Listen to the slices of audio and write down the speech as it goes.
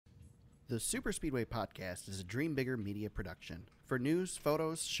The Super Speedway Podcast is a Dream Bigger media production. For news,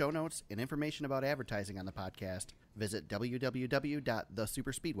 photos, show notes, and information about advertising on the podcast, visit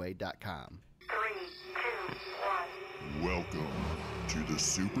www.thesuperspeedway.com. 3, 2, 1. Welcome to the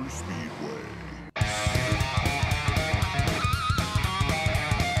Super Speedway. It's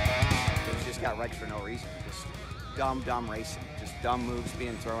just got wrecked for no reason. Just dumb racing. Just dumb moves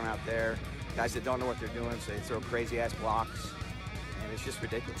being thrown out there. Guys that don't know what they're doing, so they throw crazy-ass blocks. And it's just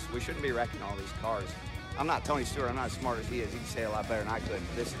ridiculous. We shouldn't be wrecking all these cars. I'm not Tony Stewart. I'm not as smart as he is. He can say it a lot better than I could.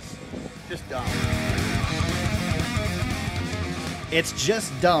 But this is just dumb. It's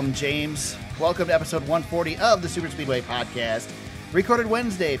just dumb, James. Welcome to episode 140 of the Super Speedway Podcast, recorded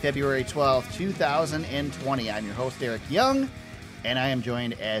Wednesday, February 12th, 2020. I'm your host, Erik Young, and I am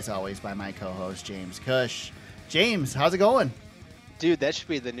joined, as always, by my co-host, James Busch. James, how's it going? Dude, that should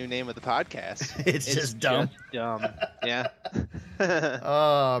be the new name of the podcast. It's just dumb. Just dumb. Yeah.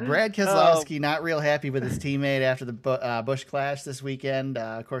 Brad Keselowski not real happy with his teammate after the Busch clash this weekend.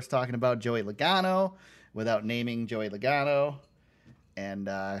 Of course, talking about Joey Logano without naming Joey Logano. And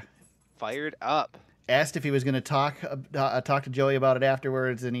Fired up. asked if he was going to talk to Joey about it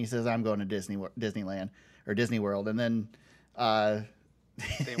afterwards, and he says, "I'm going to Disneyland or Disney World." And then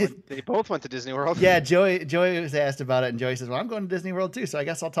They both went to Disney World. yeah, Joey was asked about it, and Joey says, "Well, I'm going to Disney World too, so I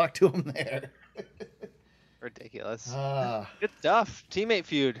guess I'll talk to him there." Ridiculous. Uh, Good stuff. Teammate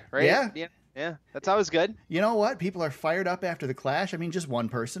feud, right? Yeah. That's always good. you know what? People are fired up after the clash. I mean, just one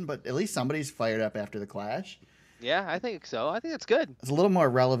person, but at least somebody's fired up after the clash. Yeah, I think so. I think it's good. It's a little more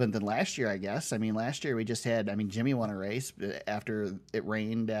relevant than last year, I guess. I mean, last year we just had, Jimmy won a race after it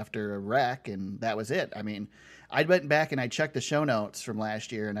rained after a wreck, and that was it. I mean, I went back and I checked the show notes from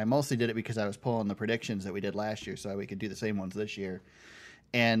last year, and I mostly did it because I was pulling the predictions that we did last year so we could do the same ones this year.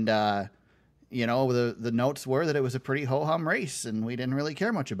 And, the notes were that it was a pretty ho-hum race, and we didn't really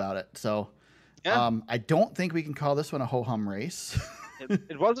care much about it. So Yeah. I don't think we can call this one a ho-hum race.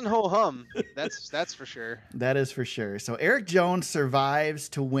 It wasn't ho-hum. That's for sure. That is for sure. So Erik Jones survives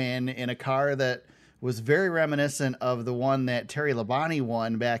to win in a car that was very reminiscent of the one that Terry Labonte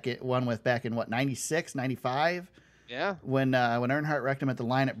won back in 96, 95? Yeah. When Earnhardt wrecked him at the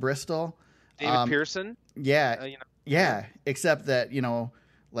line at Bristol. David Pearson. Yeah. Yeah. Except that,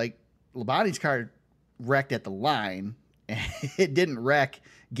 like Labonte's car wrecked at the line. It didn't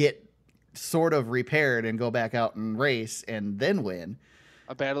get sort of repaired and go back out and race and then win.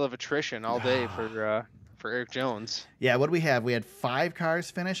 A battle of attrition all day for Erik Jones. Yeah, what do we have? We had 5 cars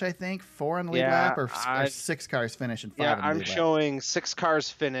finish, I think, 4 on the lead lap, or 6 cars finish and 5 on the lead lap. I'm showing 6 cars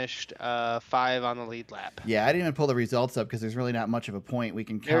finished, 5 on the lead lap. Yeah, I didn't even pull the results up because there's really not much of a point we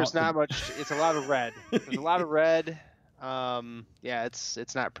can count. There's not much. It's a lot of red. There's a lot of red. Yeah,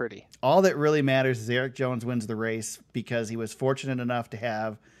 it's not pretty. All that really matters is Erik Jones wins the race because he was fortunate enough to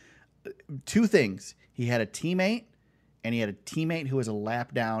have 2 things. He had a teammate, and he had a teammate who was a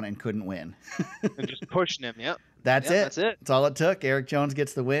lap down and couldn't win. And just pushing him, yep. That's it. That's it. That's all it took. Erik Jones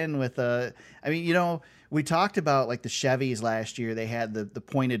gets the win with we talked about like the Chevys last year. They had the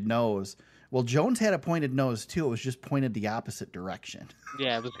pointed nose. Well, Jones had a pointed nose too. It was just pointed the opposite direction.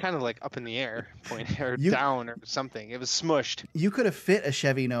 Yeah, it was kind of like up in the air, down or something. It was smushed. You could have fit a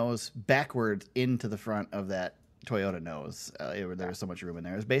Chevy nose backwards into the front of that Toyota nose. There was so much room in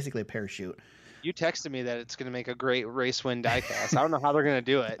there. It was basically a parachute. You texted me that it's going to make a great race win diecast. I don't know how they're going to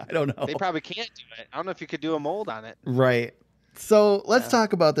do it. I don't know. They probably can't do it. I don't know if you could do a mold on it. Right. So let's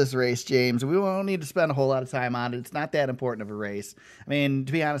talk about this race, James. We won't need to spend a whole lot of time on it. It's not that important of a race. I mean,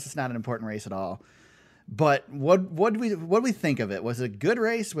 to be honest, it's not an important race at all. But what do we think of it? Was it a good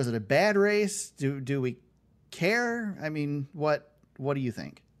race? Was it a bad race? Do we care? I mean, what do you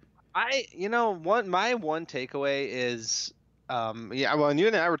think? My one takeaway is, and you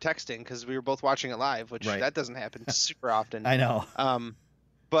and I were texting because we were both watching it live, which that doesn't happen super often. I know.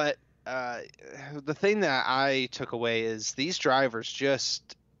 But the thing that I took away is these drivers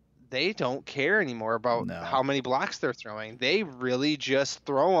they don't care anymore about how many blocks they're throwing. They really just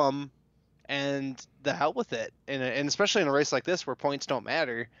throw them and the hell with it. And especially in a race like this where points don't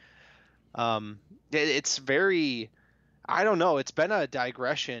matter. It's very, I don't know. It's been a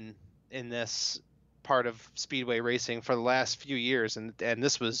digression in this part of speedway racing for the last few years, and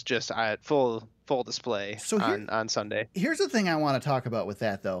this was just at full display on Sunday. Here's the thing I want to talk about with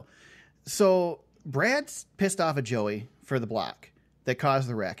that, though. So Brad's pissed off at Joey for the block that caused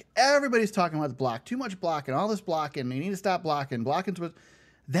the wreck. Everybody's talking about the block, too much blocking, all this blocking. You need to stop blocking.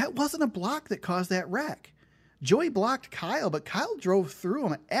 That wasn't a block that caused that wreck. Joey blocked Kyle, but Kyle drove through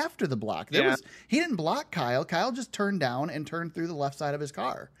him after the block. He didn't block Kyle. Kyle just turned down and turned through the left side of his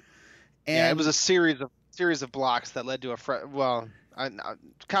car. And it was a series of blocks that led to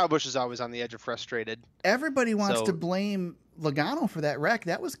Kyle Busch is always on the edge of frustrated. Everybody wants to blame Logano for that wreck.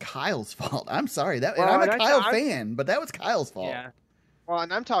 That was Kyle's fault. I'm sorry. I'm a Kyle fan, but that was Kyle's fault. Yeah. Well,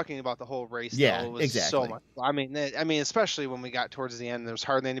 and I'm talking about the whole race. Yeah, though. It was exactly. So much. I mean, especially when we got towards the end, there was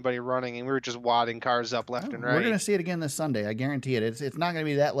hardly anybody running, and we were just wadding cars up left and right. We're going to see it again this Sunday. I guarantee it. It's not going to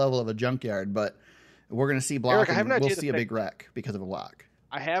be that level of a junkyard, but we're going to see blocking. Eric, we'll see a big wreck because of a block.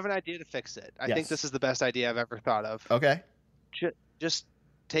 I have an idea to fix it. I think this is the best idea I've ever thought of. Okay. Just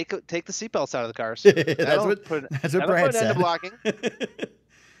take the seatbelts out of the cars. That's what Brad said. Blocking.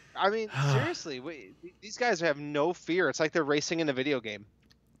 I mean, seriously, these guys have no fear. It's like they're racing in a video game,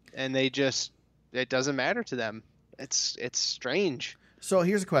 and it doesn't matter to them. It's strange. So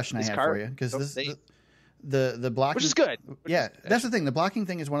here's a question I have for you, because the blocking, which is good. That's the thing. The blocking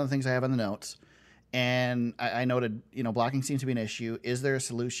thing is one of the things I have on the notes, and I noted, blocking seems to be an issue. Is there a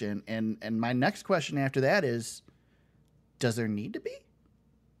solution? And my next question after that is, does there need to be?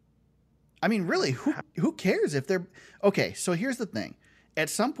 I mean, really, who cares if they're okay? So here's the thing. At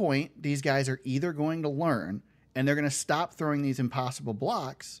some point, these guys are either going to learn and they're going to stop throwing these impossible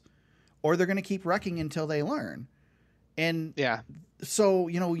blocks, or they're going to keep wrecking until they learn. And so,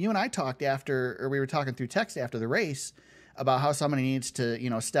 you and I talked we were talking through text after the race about how somebody needs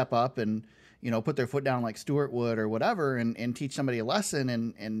to, step up and, put their foot down like Stewart would or whatever and teach somebody a lesson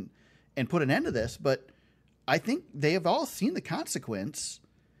and put an end to this. But I think they have all seen the consequence.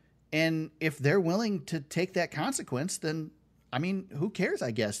 And if they're willing to take that consequence, then, I mean, who cares,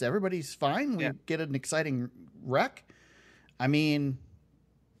 I guess? Everybody's fine. We get an exciting wreck. I mean,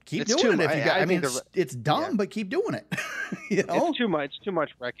 keep doing it if you got. It's dumb, but keep doing it. It's too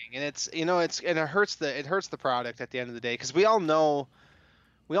much wrecking, and it hurts the product at the end of the day, because we all know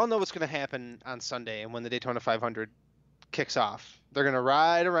what's going to happen on Sunday, and when the Daytona 500 kicks off, they're going to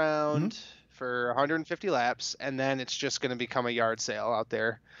ride around for 150 laps, and then it's just going to become a yard sale out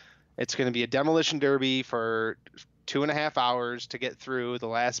there. It's going to be a demolition derby for 2.5 hours to get through the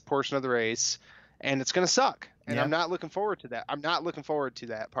last portion of the race, and it's going to suck. And I'm not looking forward to that. I'm not looking forward to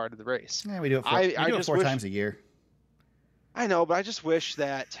that part of the race. Yeah, we do it four times a year. I know, but I just wish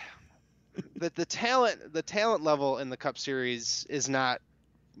that the talent level in the Cup Series is not.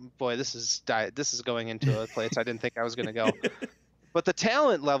 Boy, this is going into a place I didn't think I was going to go. But the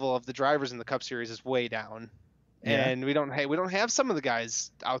talent level of the drivers in the Cup Series is way down. And we don't have some of the guys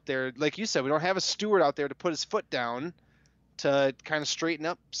out there, like you said. We don't have a Stewart out there to put his foot down to kind of straighten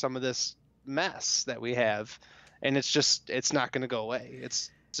up some of this mess that we have, and it's not going to go away. It's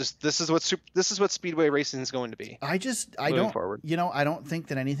just this is what speedway racing is going to be. I don't think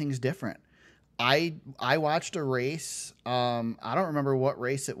that anything's different. I watched a race. I don't remember what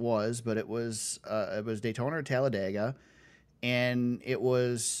race it was, but it was Daytona or Talladega, and it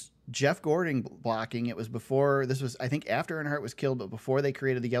was Jeff Gordon blocking. It was before, this was, I think, after Earnhardt was killed, but before they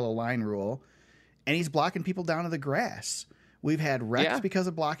created the yellow line rule, and he's blocking people down to the grass. We've had wrecks because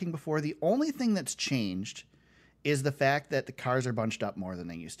of blocking before. The only thing that's changed is the fact that the cars are bunched up more than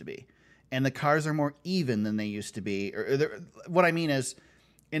they used to be, and the cars are more even than they used to be. What I mean is,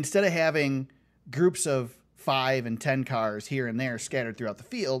 instead of having groups of 5 and 10 cars here and there scattered throughout the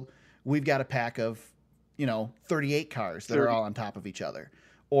field, we've got a pack of 38 cars that are all on top of each other.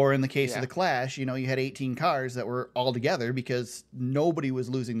 Or in the case of the Clash, you had 18 cars that were all together because nobody was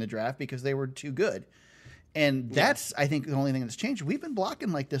losing the draft because they were too good. And that's, I think, the only thing that's changed. We've been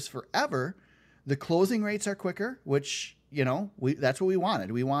blocking like this forever. The closing rates are quicker, which, that's what we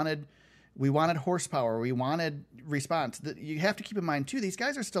wanted. We wanted horsepower. We wanted response. You have to keep in mind, too, these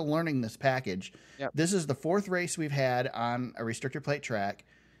guys are still learning this package. Yep. This is the 4th race we've had on a restrictor plate track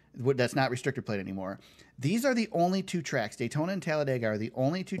that's not restrictor plate anymore. These are the only 2 tracks. Daytona and Talladega are the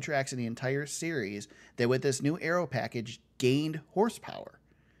only 2 tracks in the entire series that, with this new aero package, gained horsepower.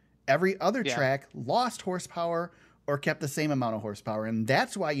 Every other track lost horsepower or kept the same amount of horsepower. And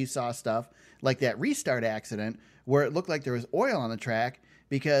that's why you saw stuff like that restart accident where it looked like there was oil on the track,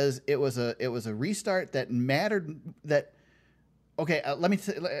 because it was a restart that mattered. Let me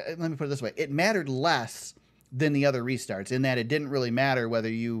put it this way. It mattered less than the other restarts, in that it didn't really matter whether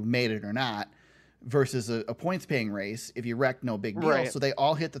you made it or not, versus a points paying race. If you wrecked, no big deal. Right. So they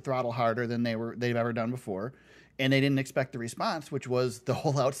all hit the throttle harder than they've ever done before, and they didn't expect the response, which was the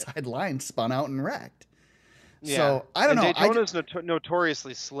whole outside line spun out and wrecked. Yeah. So I don't know. Daytona's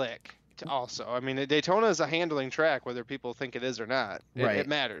notoriously slick. Also, I mean, Daytona is a handling track, whether people think it is or not. It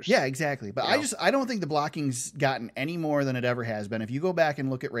matters. Yeah, exactly. But I don't think the blocking's gotten any more than it ever has been. If you go back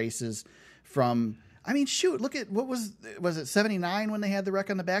and look at races from, I mean, shoot, look at what was it 79 when they had the wreck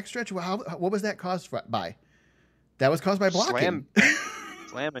on the backstretch? What was that caused by? That was caused by blocking.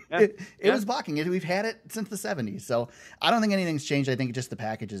 Slamming. Yeah. It was blocking it. We've had it since the 70s. So I don't think anything's changed. I think just the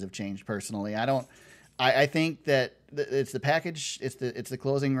packages have changed personally. I think that it's the package, it's the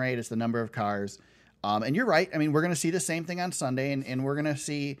closing rate, it's the number of cars. And you're right. I mean, we're going to see the same thing on Sunday, and we're going to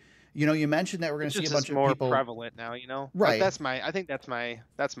see, you mentioned that we're going to see a bunch of people. More prevalent now, Right. I think that's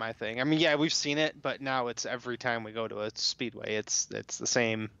my thing. I mean, yeah, we've seen it, but now it's every time we go to a speedway, it's the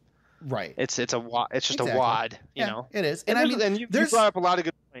same. Right. It's just Exactly. a wad, It is. And I mean, and you brought up a lot of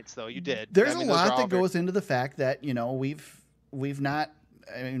good points, though. You did. There's a lot that goes into the fact that, we've not,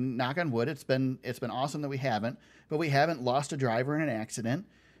 I mean, knock on wood, it's been awesome that we haven't, but we haven't lost a driver in an accident,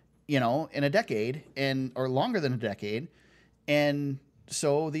 in a decade or longer than a decade. And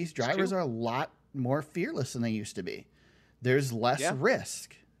so these drivers are a lot more fearless than they used to be. There's less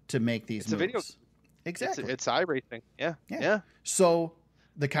risk to make these moves. A video. Exactly. It's iRacing. Yeah. So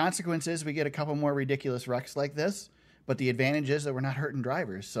the consequence is we get a couple more ridiculous wrecks like this, but the advantage is that we're not hurting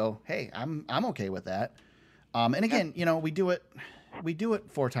drivers. So, hey, I'm okay with that. And again, we do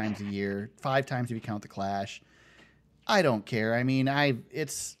it 4 times a year, 5 times if you count the Clash. I don't care. I mean,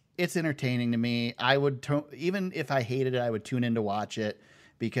 it's entertaining to me. I would even if I hated it, I would tune in to watch it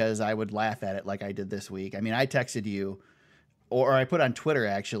because I would laugh at it like I did this week. I mean, I texted you, or I put on Twitter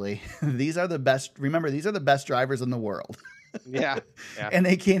actually. These are the best. Remember, these are the best drivers in the world. Yeah. And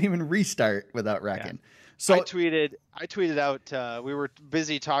they can't even restart without wrecking. Yeah. So I tweeted out. We were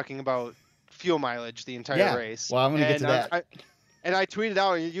busy talking about fuel mileage the entire race. Well, I'm going to get to that. And I tweeted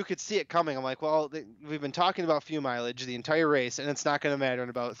out, and you could see it coming. I'm like, well, we've been talking about fuel mileage the entire race, and it's not going to matter in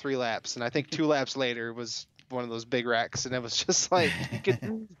about 3 laps. And I think 2 laps later was one of those big wrecks, and it was just like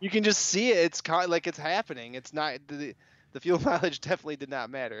you can just see it. It's like it's happening. It's not the fuel mileage definitely did not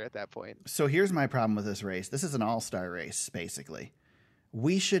matter at that point. So here's my problem with this race. This is an all-star race, basically.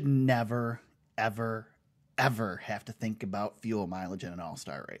 We should never, ever, ever have to think about fuel mileage in an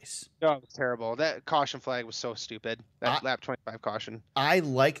all-star race. Oh, it was terrible. That caution flag was so stupid. That lap 25 caution. I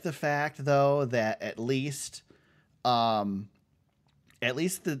like the fact, though, that at least the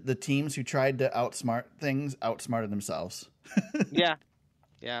teams who tried to outsmart things outsmarted themselves. Yeah.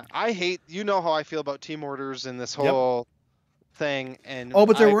 I hate, how I feel about team orders and this whole thing. And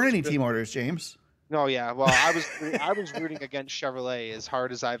but there weren't any team orders, James. No, yeah. Well, I was rooting against Chevrolet as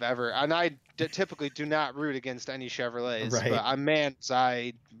hard as I've ever, and I typically do not root against any Chevrolets. Right. But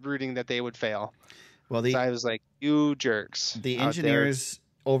I rooting that they would fail. Well, I was like, you jerks. The engineers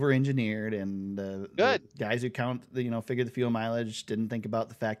over-engineered, and the guys who figure the fuel mileage didn't think about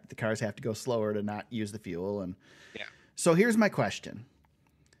the fact that the cars have to go slower to not use the fuel. And so here's my question.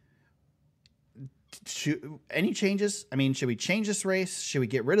 Any changes? I mean, should we change this race? Should we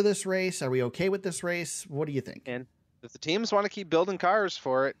get rid of this race? Are we okay with this race? What do you think? And if the teams want to keep building cars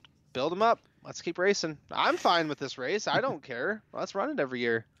for it, build them up. Let's keep racing. I'm fine with this race. I don't care. Let's run it every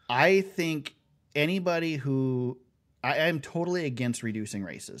year. I think anybody who I am totally against reducing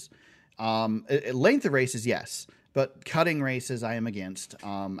races. Length of races, yes. But cutting races, I am against.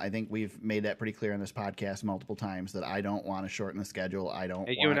 I think we've made that pretty clear on this podcast multiple times that I don't want to shorten the schedule. I don't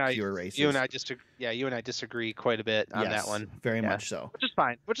want fewer races. You and I disagree quite a bit on that one. Very much so.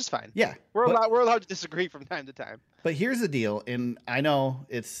 Which is fine. Yeah, we're allowed to disagree from time to time. But here's the deal, and I know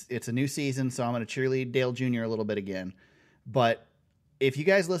it's a new season, so I'm going to cheerlead Dale Jr. a little bit again. But if you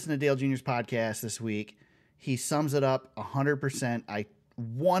guys listen to Dale Jr.'s podcast this week, he sums it up 100%. I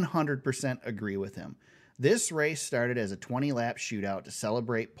 100% agree with him. This race started as a 20-lap shootout to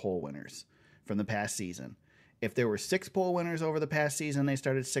celebrate pole winners from the past season. If there were 6 pole winners over the past season, they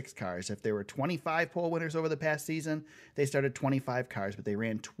started 6 cars. If there were 25 pole winners over the past season, they started 25 cars, but they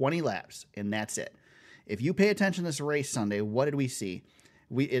ran 20 laps, and that's it. If you pay attention to this race Sunday, what did we see?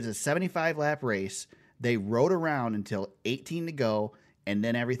 It's a 75-lap race. They rode around until 18 to go, and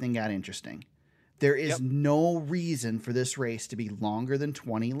then everything got interesting. There is no reason for this race to be longer than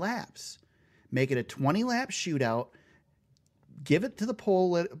 20 laps. Make it a 20-lap shootout. Give it to the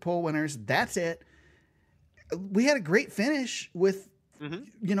pole winners. That's it. We had a great finish with,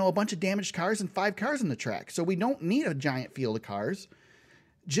 a bunch of damaged cars and 5 cars in the track. So we don't need a giant field of cars.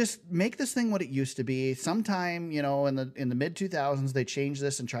 Just make this thing what it used to be. Sometime, in the mid 2000s, they changed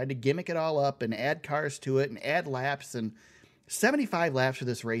this and tried to gimmick it all up and add cars to it and add laps. And 75 laps for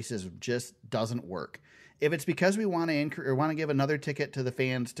this race just doesn't work. If it's because we want to give another ticket to the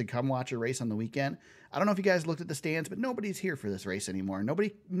fans to come watch a race on the weekend, I don't know if you guys looked at the stands, but nobody's here for this race anymore.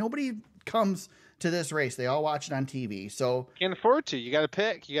 Nobody comes to this race. They all watch it on TV. So can't afford to. You got to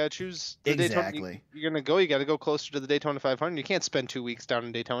pick. You got to choose. Exactly. You're gonna go. You got to go closer to the Daytona 500. You can't spend 2 weeks down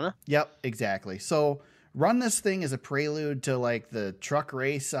in Daytona. Yep, exactly. So run this thing as a prelude to like the truck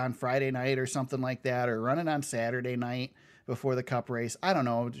race on Friday night or something like that, or run it on Saturday night. before the Cup race. I don't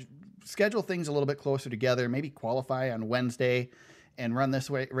know. Schedule things a little bit closer together. Maybe qualify on Wednesday and run this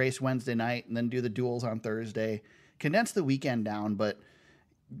race Wednesday night and then do the duels on Thursday. Condense the weekend down, but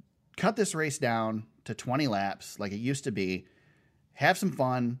cut this race down to 20 laps like it used to be. Have some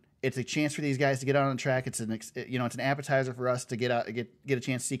fun. It's a chance for these guys to get out on the track. It's an appetizer for us to get a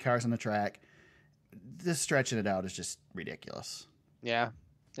chance to see cars on the track. This stretching it out is just ridiculous. Yeah.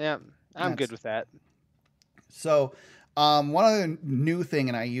 I'm good with that. So, one other new thing,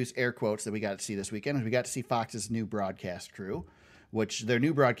 and I use air quotes, that we got to see this weekend is we got to see Fox's new broadcast crew, which their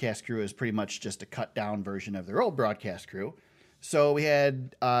new broadcast crew is pretty much just a cut down version of their old broadcast crew. So we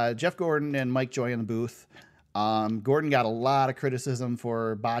had Jeff Gordon and Mike Joy in the booth. Gordon got a lot of criticism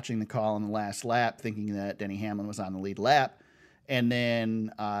for botching the call in the last lap, thinking that Denny Hamlin was on the lead lap. And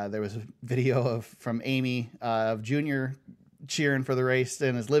then there was a video from Amy of Junior cheering for the race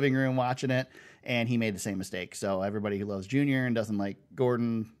in his living room watching it, and he made the same mistake. So everybody who loves Junior and doesn't like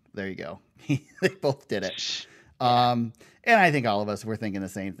Gordon, there you go. They both did it. And I think all of us were thinking the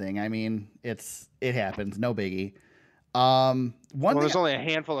same thing. I mean, it happens, no biggie. There's only a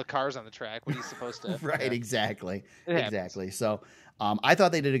handful of cars on the track. What are you supposed to? Right, yeah. Exactly. So I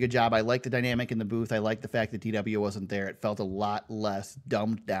thought they did a good job. I liked the dynamic in the booth. I liked the fact that DW wasn't there. It felt a lot less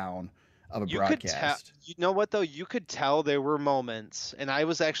dumbed down of a broadcast. You know what, though? You could tell there were moments, and I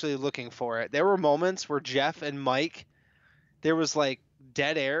was actually looking for it. There were moments where Jeff and Mike, there was like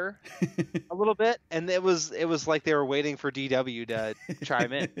dead air a little bit, and it was like they were waiting for DW to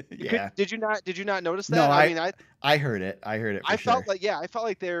chime in. Did you not notice that? No, I heard it. I felt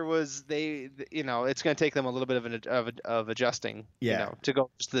like there was it's going to take them a little bit of adjusting. To go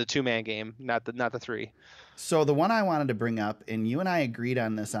to the 2-man game, not the 3. So the one I wanted to bring up, and you and I agreed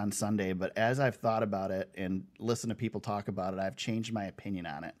on this on Sunday, but as I've thought about it and listened to people talk about it, I've changed my opinion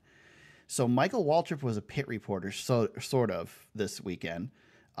on it. So Michael Waltrip was a pit reporter, sort of, this weekend,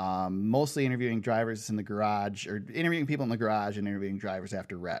 mostly interviewing drivers in the garage, or interviewing people in the garage and interviewing drivers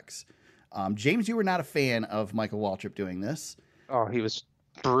after wrecks. James, you were not a fan of Michael Waltrip doing this. Oh, he was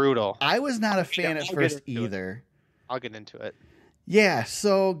brutal. I was not a fan at first either. I'll get into it. Yeah,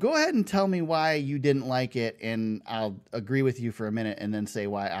 so go ahead and tell me why you didn't like it, and I'll agree with you for a minute and then say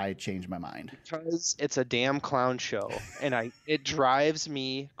why I changed my mind. Because it's a damn clown show, and it drives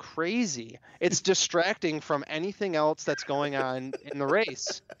me crazy. It's distracting from anything else that's going on in the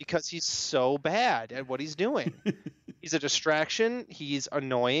race because he's so bad at what he's doing. He's a distraction, he's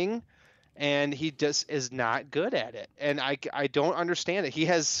annoying, and he just is not good at it. And I don't understand it. He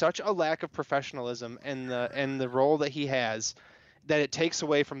has such a lack of professionalism in the role that he has, that it takes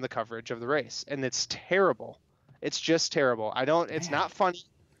away from the coverage of the race, and it's terrible. It's just terrible. It's not funny.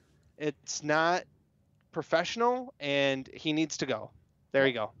 It's not professional, and he needs to go. There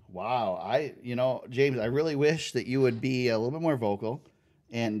you go. Wow. James, I really wish that you would be a little bit more vocal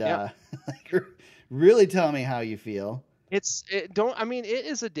and really tell me how you feel. It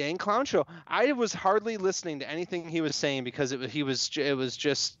is a dang clown show. I was hardly listening to anything he was saying because it was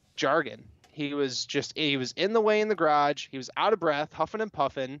just jargon. He was in the way in the garage. He was out of breath, huffing and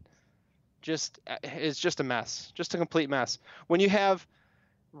puffing. It's just a mess, just a complete mess. When you have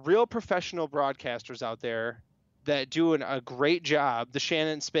real professional broadcasters out there that do a great job, the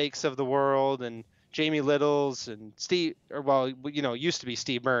Shannon Spakes of the world and Jamie Littles and Steve, used to be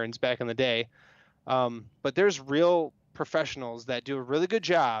Steve Burns back in the day. But there's real professionals that do a really good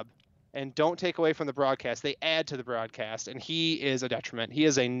job and don't take away from the broadcast. They add to the broadcast, and he is a detriment. He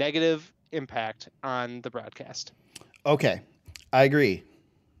is a negative impact on the broadcast. Okay, I agree.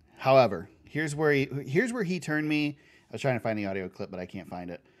 However, here's where he turned me. I was trying to find the audio clip, but I can't find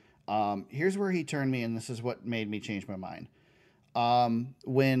it. Here's where he turned me, and this is what made me change my mind.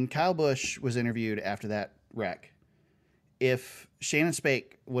 When Kyle Busch was interviewed after that wreck, if Shannon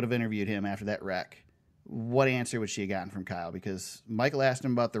Spake would have interviewed him after that wreck, what answer would she have gotten from Kyle? Because Michael asked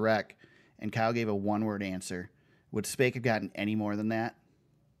him about the wreck, and Kyle gave a one-word answer. Would Spake have gotten any more than that?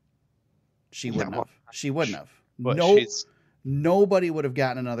 She wouldn't have. She wouldn't have. Nobody would have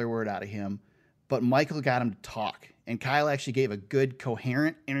gotten another word out of him, but Michael got him to talk. And Kyle actually gave a good,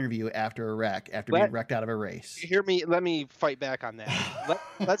 coherent interview after a wreck, being wrecked out of a race. Let me fight back on that.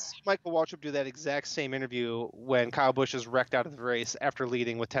 Let's see Michael Waltrip do that exact same interview when Kyle Busch is wrecked out of the race after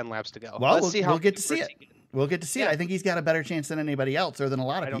leading with 10 laps to go. Well, we'll get to see it. We'll get to see it. I think he's got a better chance than anybody else, or than a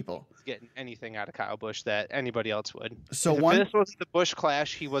lot of people. He's getting anything out of Kyle Busch that anybody else would. So if this wasn't the Busch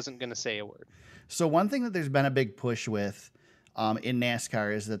clash, he wasn't going to say a word. So one thing that there's been a big push with in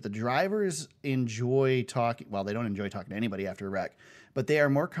NASCAR is that the drivers enjoy talking. Well, they don't enjoy talking to anybody after a wreck, but they are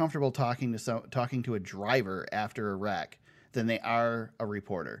more comfortable talking to a driver after a wreck than they are a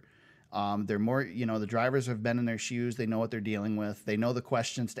reporter. They're more, the drivers have been in their shoes. They know what they're dealing with. They know the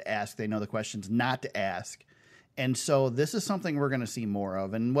questions to ask. They know the questions not to ask. And so this is something we're going to see more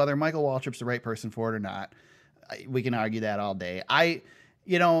of. And whether Michael Waltrip's the right person for it or not, we can argue that all day.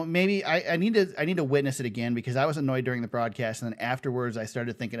 Maybe I need to witness it again, because I was annoyed during the broadcast, and then afterwards I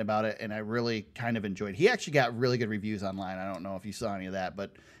started thinking about it, and I really kind of enjoyed it. He actually got really good reviews online. I don't know if you saw any of that,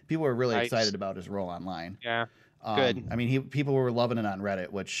 but people were really excited about his role online. Yeah, good. I mean, people were loving it on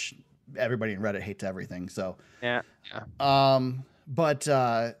Reddit, which everybody in Reddit hates everything. So yeah. But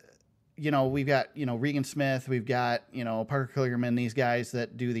we've got Regan Smith, we've got Parker Kligerman, these guys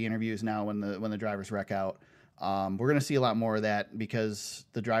that do the interviews now when the drivers wreck out. We're going to see a lot more of that because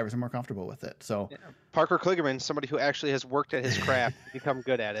the drivers are more comfortable with it. So Parker Kligerman, somebody who actually has worked at his craft, become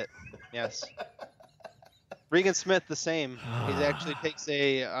good at it. Yes. Regan Smith, the same. He actually takes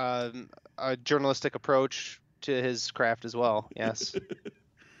a journalistic approach to his craft as well. Yes.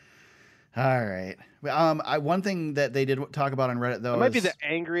 All right. One thing that they did talk about on Reddit, though, that might be the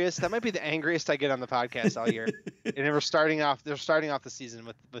angriest I get on the podcast all year. And they're starting off the season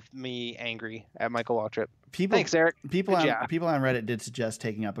with me angry at Michael Waltrip. Thanks, Eric. People on Reddit did suggest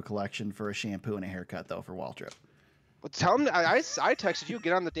taking up a collection for a shampoo and a haircut, though, for Waltrip. Well, tell him I texted you,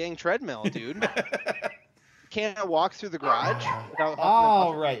 get on the dang treadmill, dude. Can't walk through the garage without.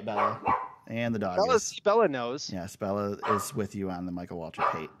 All right, Bella. And the dog. Bella knows. Yes, Bella is with you on the Michael Waltrip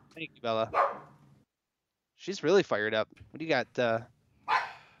hate. Thank you, Bella. She's really fired up. What do you got?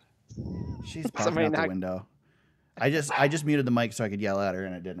 She's barking out the window. I just muted the mic so I could yell at her,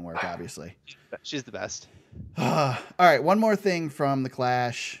 and it didn't work, obviously. She's the best. All right, one more thing from the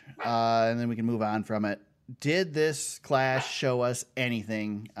Clash, and then we can move on from it. Did this Clash show us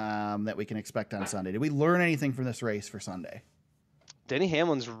anything that we can expect on Sunday? Did we learn anything from this race for Sunday? Denny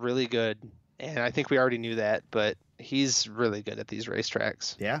Hamlin's really good, and I think we already knew that, but he's really good at these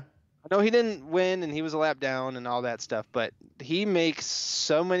racetracks. Yeah. I know he didn't win, and he was a lap down and all that stuff, but he makes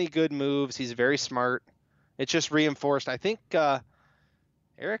so many good moves. He's very smart. It's just reinforced. I think,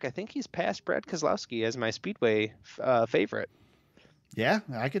 Eric, he's passed Brad Keselowski as my Speedway favorite. Yeah,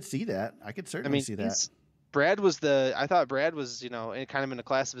 I could see that. I could certainly see that. I thought Brad was, kind of in a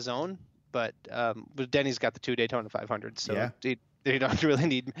class of his own, but Denny's got the 2 Daytona 500, so yeah. You don't really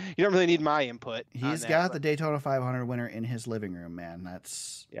need my input. He's got the Daytona 500 winner in his living room, man.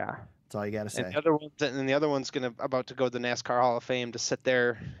 That's all you got to say. And the other one's about to go to the NASCAR Hall of Fame to sit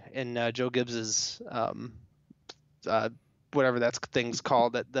there in Joe Gibbs's whatever that thing's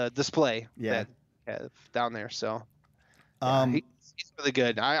called, the display that down there. So he's really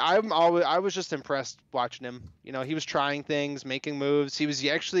good. I was just impressed watching him. He was trying things, making moves. He was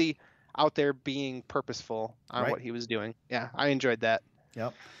actually out there being purposeful on what he was doing. Yeah, I enjoyed that.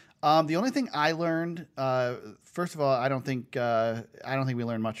 Yep. The only thing I learned, first of all, I don't think we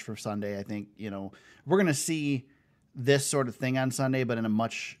learned much for Sunday. I think we're going to see this sort of thing on Sunday, but in a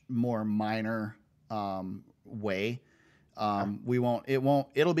much more minor way.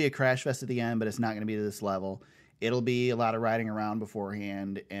 It'll be a crash fest at the end, but it's not going to be to this level. It'll be a lot of riding around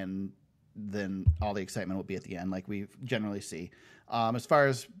beforehand, and then all the excitement will be at the end, like we generally see. As far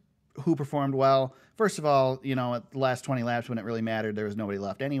as who performed well, first of all, at the last 20 laps when it really mattered, there was nobody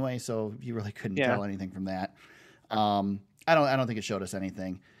left anyway, so you really couldn't tell anything from that. I don't think it showed us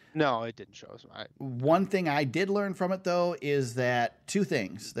anything. No, it didn't show us. One thing I did learn from it, though, is that two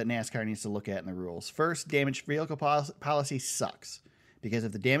things that NASCAR needs to look at in the rules. First, damaged vehicle policy sucks, because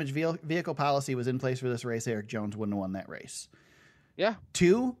if the damaged vehicle policy was in place for this race, Erik Jones wouldn't have won that race. Yeah.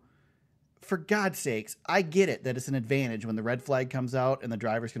 Two, for God's sakes, I get it that it's an advantage when the red flag comes out and the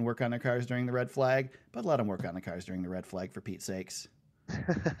drivers can work on their cars during the red flag, but let them work on the cars during the red flag, for Pete's sakes.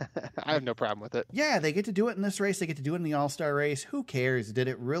 I have no problem with it. Yeah, they get to do it in this race. They get to do it in the All-Star race. Who cares? Did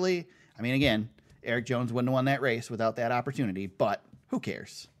it really? I mean, again, Erik Jones wouldn't have won that race without that opportunity, but who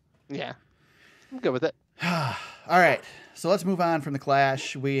cares? Yeah, I'm good with it. All right, so let's move on from the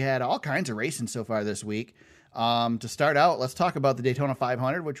Clash. We had all kinds of racing so far this week. To start out, let's talk about the Daytona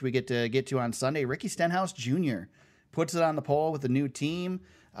 500, which we get to on Sunday. Ricky Stenhouse Jr. puts it on the pole with a new team.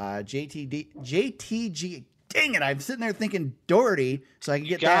 JTG. Dang it, I'm sitting there thinking Doherty, so I can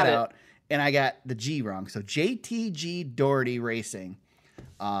get that out. And I got the G wrong. So JTG Doherty Racing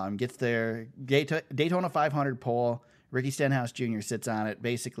gets their Daytona 500 pole. Ricky Stenhouse Jr. sits on it,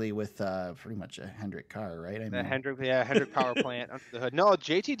 basically with pretty much a Hendrick car, right? I mean, the Hendrick power plant under the hood. No,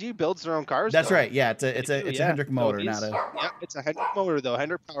 JTG builds their own cars. That's right. Yeah, it's a Hendrick motor, not a. Yeah, it's a Hendrick motor though.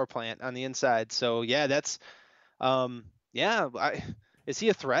 Hendrick power plant on the inside. So yeah, that's is he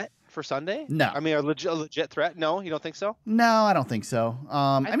a threat for Sunday? No. I mean, a legit threat? No, you don't think so? No, I don't think so.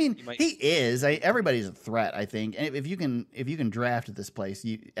 I mean, might... he is. Everybody's a threat, I think. And if you can draft at this place,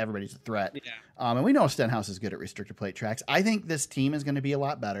 everybody's a threat. Yeah. And we know Stenhouse is good at restrictor plate tracks. I think this team is going to be a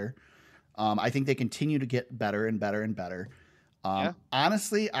lot better. I think they continue to get better and better and better.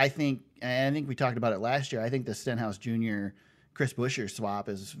 Honestly, I think we talked about it last year. I think the Stenhouse Jr. Chris Buescher swap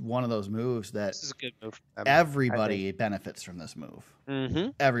is one of those moves that this is a good move. Everybody benefits from this move. Mm-hmm.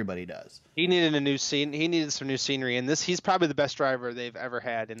 Everybody does. He needed He needed some new scenery, and he's probably the best driver they've ever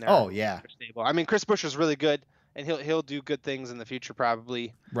had in their stable. I mean, Chris Buescher's really good, and he'll do good things in the future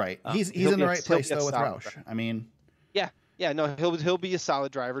probably. Right. He's in the right place though with Roush. Driver. I mean, yeah, no, he'll be a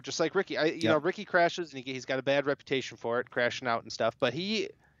solid driver, just like Ricky. You know, Ricky crashes, and he's got a bad reputation for it, crashing out and stuff. But you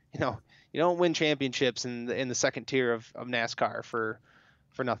don't win championships in the second tier of NASCAR for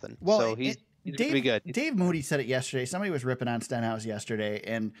nothing. Well, so he's gonna be good. Dave Moody said it yesterday. Somebody was ripping on Stenhouse yesterday,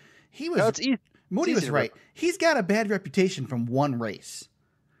 and he was. No, it's easy. Moody was right. He's got a bad reputation from one race.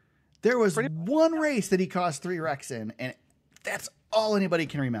 There was one race that he caused 3 wrecks in, and that's all anybody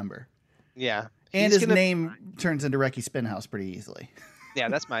can remember. Yeah. And his name turns into Recce Spinhouse pretty easily. Yeah,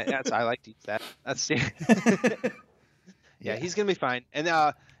 I like to use that. That's yeah, he's gonna be fine. And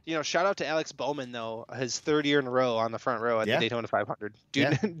shout out to Alex Bowman though, his 3rd year in a row on the front row at the Daytona 500.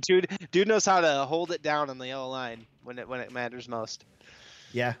 Dude knows how to hold it down on the yellow line when it matters most.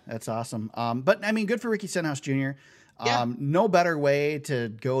 Yeah, that's awesome. But I mean, good for Ricky Stenhouse Jr. No better way to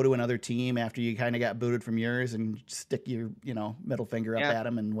go to another team after you kind of got booted from yours and stick your middle finger up at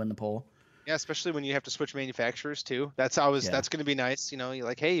him and win the pole. Yeah, especially when you have to switch manufacturers too. That's going to be nice. You're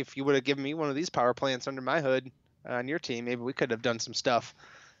like, hey, if you would have given me one of these power plants under my hood on your team, maybe we could have done some stuff.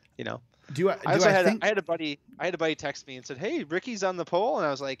 I had a buddy text me and said, hey, Ricky's on the pole, and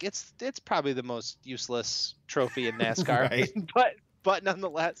I was like, it's probably the most useless trophy in NASCAR, but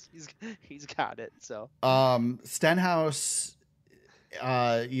nonetheless, he's got it. So Stenhouse,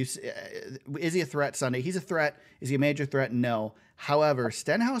 is he a threat Sunday? He's a threat. Is he a major threat? No. However,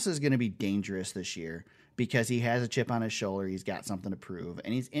 Stenhouse is going to be dangerous this year because he has a chip on his shoulder. He's got something to prove,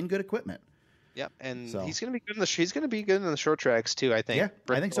 and he's in good equipment. Yep, and he's going to be good in the short tracks too. I think. Yeah,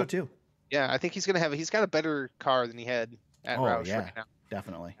 I think so too. Yeah, I think he's got a better car than he had at Roush right now.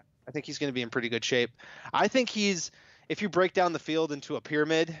 Definitely. I think he's going to be in pretty good shape. I think if you break down the field into a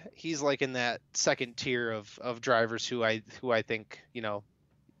pyramid, he's like in that second tier of drivers who I think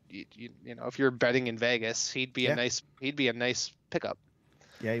if you're betting in Vegas, he'd be a nice pickup.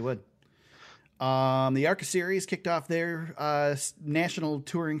 Yeah, he would. The ARCA Series kicked off their National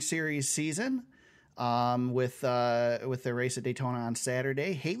Touring Series season with their race at Daytona on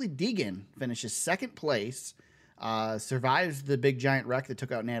Saturday. Haley Deegan finishes second place, survives the big giant wreck that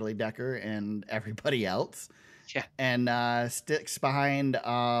took out Natalie Decker and everybody else. Yeah, and sticks behind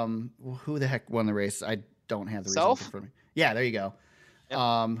who the heck won the race? I don't have the results in front of me. Yeah, there you go.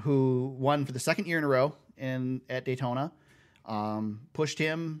 Yep. Who won for the second year in a row at Daytona. Pushed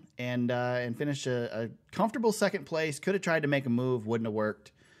him and finished a comfortable second place. Could have tried to make a move, wouldn't have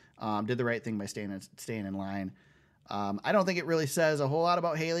worked. Did the right thing by staying in line. I don't think it really says a whole lot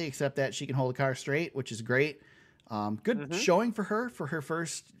about Haley except that she can hold the car straight, which is great. Good showing for her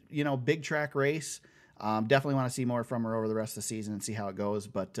first big track race. Definitely want to see more from her over the rest of the season and see how it goes.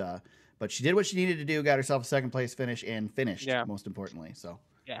 But she did what she needed to do, got herself a second place finish and finished. Most importantly, so.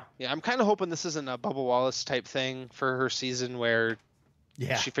 Yeah. I'm kind of hoping this isn't a Bubba Wallace type thing for her season where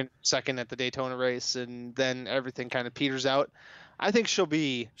she finished second at the Daytona race and then everything kind of peters out. I think she's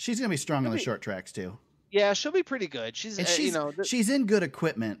going to be strong on the short tracks too. Yeah, she'll be pretty good. She's in good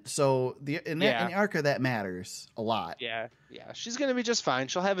equipment, so in the ARCA that matters a lot. Yeah. She's going to be just fine.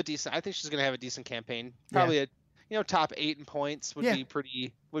 She'll have I think she's going to have a decent campaign. Probably top 8 in points would be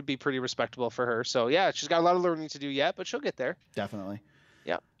pretty respectable for her. So yeah, she's got a lot of learning to do yet, but she'll get there. Definitely.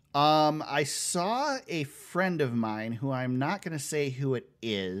 Yeah. I saw a friend of mine who I'm not going to say who it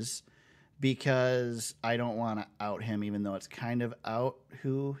is because I don't want to out him, even though it's kind of out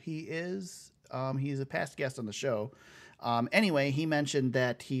who he is. He's a past guest on the show. Anyway, he mentioned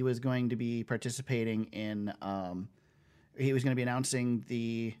that he was going to be participating in, he was going to be announcing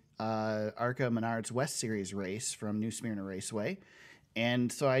the ARCA Menards West Series race from New Smyrna Raceway.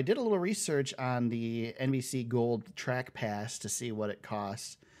 And so I did a little research on the NBC Gold Track Pass to see what it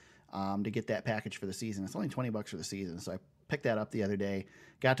costs to get that package for the season. It's only $20 for the season, so I picked that up the other day.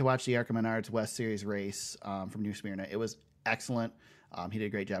 Got to watch the ARCA Menards West Series race from New Smyrna. It was excellent. He did a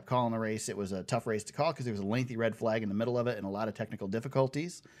great job calling the race. It was a tough race to call because there was a lengthy red flag in the middle of it and a lot of technical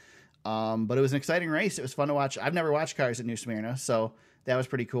difficulties. But it was an exciting race. It was fun to watch. I've never watched cars at New Smyrna, so that was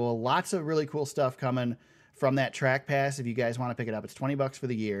pretty cool. Lots of really cool stuff coming from that track pass. If you guys want to pick it up, it's $20 for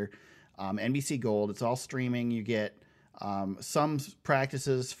the year. NBC Gold. It's all streaming. You get some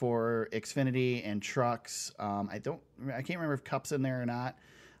practices for Xfinity and trucks. I can't remember if Cup's in there or not.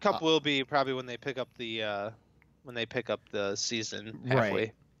 Cup will be probably when they pick up the season halfway.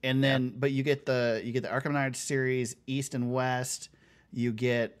 Right. And then, but you get the ARCA Menards Series East and West. You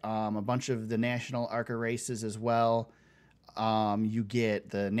get a bunch of the national ARCA races as well. You get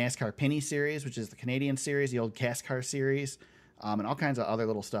the NASCAR Penny Series, which is the Canadian series, the old Cask Car Series, and all kinds of other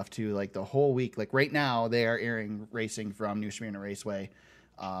little stuff too. Like the whole week, like right now, they are airing racing from New Smyrna Raceway.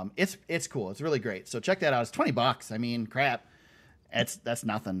 It's cool. It's really great. So check that out. It's $20. I mean, crap. That's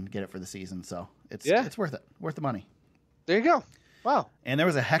nothing. Get it for the season. So it's worth it. Worth the money. There you go. Wow. And there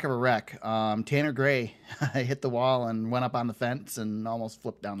was a heck of a wreck. Tanner Gray hit the wall and went up on the fence and almost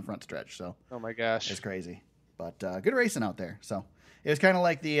flipped down the front stretch. So oh my gosh, it's crazy. But good racing out there. So it was kind of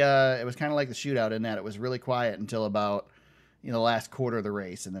like the shootout in that it was really quiet until about the last quarter of the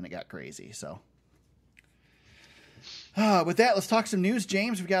race, and then it got crazy. So with that, let's talk some news,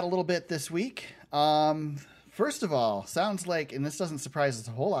 James. We've got a little bit this week. First of all, sounds like, and this doesn't surprise us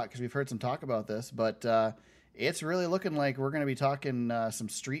a whole lot because we've heard some talk about this, but it's really looking like we're going to be talking some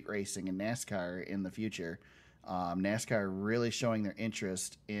street racing in NASCAR in the future. NASCAR really showing their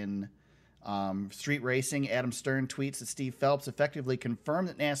interest in street racing. Adam Stern tweets that Steve Phelps effectively confirmed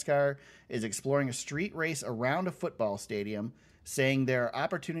that NASCAR is exploring a street race around a football stadium, saying there are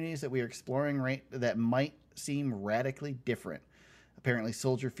opportunities that we are exploring that might seem radically different. Apparently,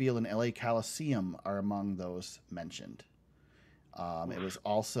 Soldier Field and LA Coliseum are among those mentioned. It was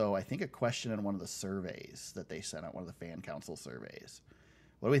also, I think, a question in one of the surveys that they sent out, one of the fan council surveys.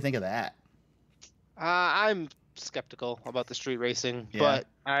 What do we think of that? I'm skeptical about the street racing, but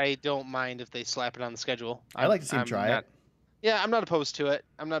I don't mind if they slap it on the schedule. I'd like to see them try it. Yeah, I'm not opposed to it.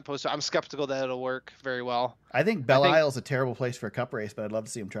 I'm skeptical that it'll work very well. I think Belle Isle's a terrible place for a cup race, but I'd love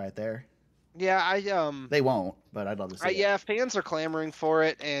to see them try it there. Yeah, they won't, but I'd love to see it. Yeah, fans are clamoring for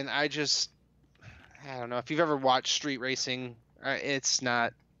it, and I don't know. If you've ever watched street racing, it's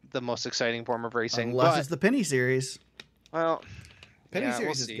not the most exciting form of racing. Unless it's the Penny Series. Well, Penny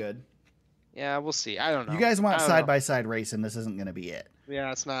Series is good. Yeah, we'll see. I don't know. You guys want side-by-side racing. This isn't going to be it.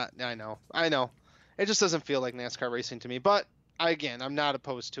 Yeah, it's not. I know. It just doesn't feel like NASCAR racing to me. But, again, I'm not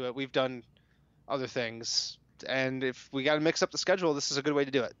opposed to it. We've done other things. And if we got to mix up the schedule, this is a good way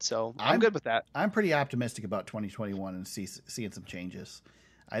to do it. So I'm good with that. I'm pretty optimistic about 2021 and seeing some changes.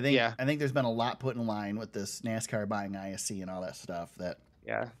 I think there's been a lot put in line with this NASCAR buying ISC and all that stuff that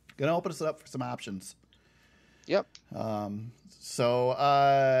going to open us up for some options. Yep.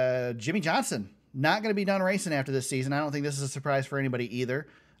 So Jimmy Johnson not going to be done racing after this season. I don't think this is a surprise for anybody either.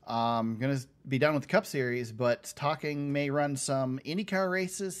 Going to be done with the Cup Series, but talking may run some IndyCar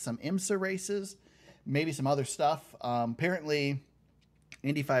races, some IMSA races, maybe some other stuff. Apparently,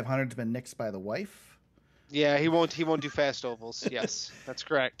 Indy 500's been nixed by the wife. Yeah, he won't do fast ovals. Yes, that's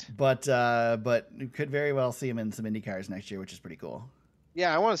correct. But you could very well see him in some IndyCars next year, which is pretty cool.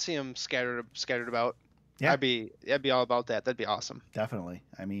 Yeah, I want to see him scattered about. Yeah, I'd be all about that. That'd be awesome. Definitely.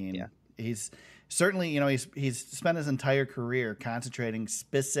 I mean, he's certainly, he's spent his entire career concentrating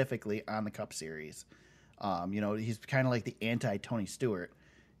specifically on the Cup Series. He's kind of like the anti-Tony Stewart.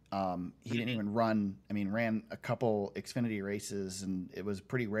 He didn't even ran a couple Xfinity races, and it was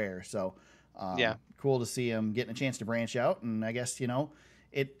pretty rare. So, cool to see him getting a chance to branch out. And I guess,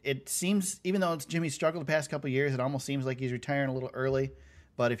 it seems, even though Jimmy struggled the past couple of years, it almost seems like he's retiring a little early.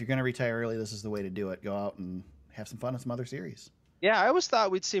 But if you're going to retire early, this is the way to do it. Go out and have some fun in some other series. Yeah, I always thought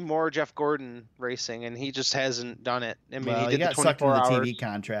we'd see more Jeff Gordon racing, and he just hasn't done it. I mean, he got sucked into the TV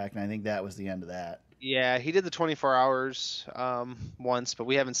contract, and I think that was the end of that. Yeah, he did the 24 hours once, but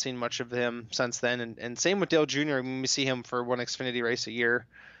we haven't seen much of him since then. And same with Dale Jr. I mean, we see him for one Xfinity race a year.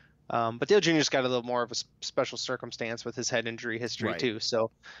 But Dale Jr.'s got a little more of a special circumstance with his head injury history, too. So,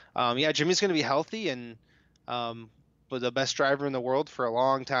 Jimmy's going to be healthy and the best driver in the world for a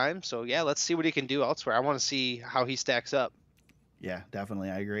long time. So, let's see what he can do elsewhere. I want to see how he stacks up. Yeah,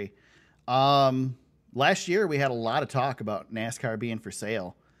 definitely. I agree. Last year, we had a lot of talk about NASCAR being for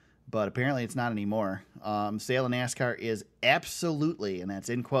sale, but apparently it's not anymore. Sale of NASCAR is absolutely, and that's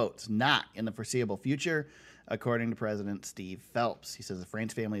in quotes, not in the foreseeable future, according to President Steve Phelps. He says the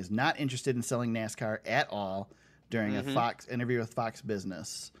France family is not interested in selling NASCAR at all during a Fox interview with Fox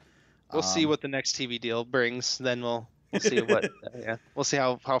Business. We'll see what the next TV deal brings. Then we'll see what. We'll see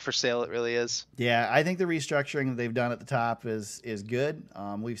how for sale it really is. Yeah, I think the restructuring that they've done at the top is good.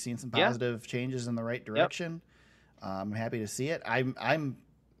 We've seen some positive changes in the right direction. I'm happy to see it. I'm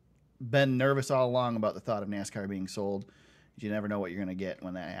been nervous all along about the thought of NASCAR being sold. You never know what you're going to get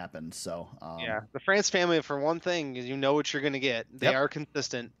when that happens. So yeah, the France family, for one thing, is you know what you're going to get. They are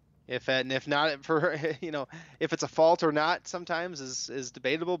consistent. If not, for if it's a fault or not, sometimes is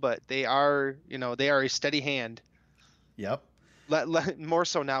debatable. But they are a steady hand. Yep. More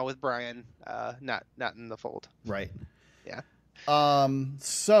so now with Brian, not in the fold. Right. Yeah.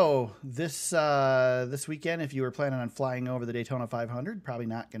 So this weekend, if you were planning on flying over the Daytona 500, probably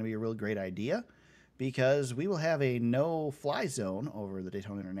not going to be a real great idea, because we will have a no-fly zone over the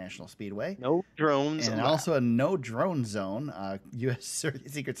Daytona International Speedway. No drones. And also a no-drone zone. U.S.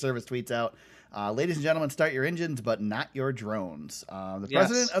 Secret Service tweets out, ladies and gentlemen, start your engines, but not your drones. The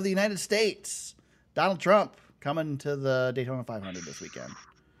President of the United States, Donald Trump, coming to the Daytona 500 this weekend.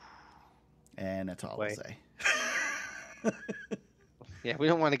 And that's all I'll say. Yeah, we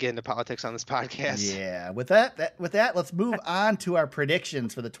don't want to get into politics on this podcast. Yeah, with that, let's move on to our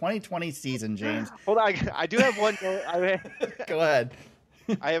predictions for the 2020 season, James. Hold on, I do have one. Go ahead.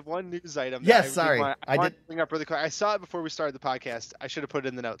 I have one news item. Yes, sorry. I did bring up really quick. I saw it before we started the podcast. I should have put it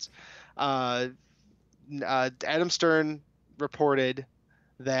in the notes. Adam Stern reported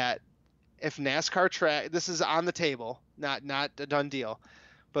that if NASCAR track, this is on the table, not a done deal.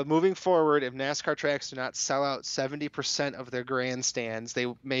 But moving forward, if NASCAR tracks do not sell out 70% of their grandstands,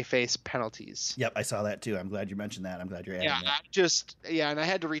 they may face penalties. Yep, I saw that too. I'm glad you mentioned that. I'm glad you're adding that. And I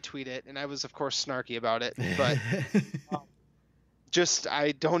had to retweet it, and I was, of course, snarky about it. But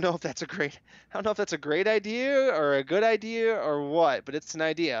I don't know if that's a great idea or a good idea or what, but it's an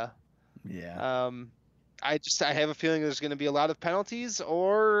idea. Yeah. I have a feeling there's going to be a lot of penalties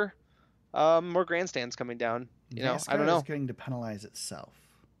or more grandstands coming down. NASCAR I don't know. Is going to penalize itself.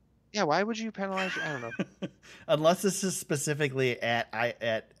 Yeah, why would you penalize? I don't know. Unless this is specifically at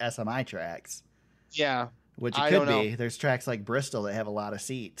SMI tracks. Yeah. Which it could be. There's tracks like Bristol that have a lot of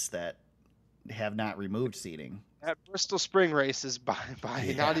seats that have not removed seating. That Bristol Spring Race is by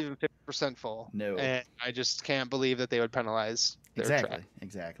not even 50% full. No. And I just can't believe that they would penalize their track.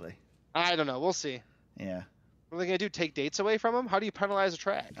 Exactly. I don't know. We'll see. Yeah. What are they going to do? Take dates away from them? How do you penalize a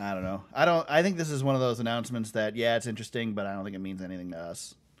track? I don't know. I think this is one of those announcements that, yeah, it's interesting, but I don't think it means anything to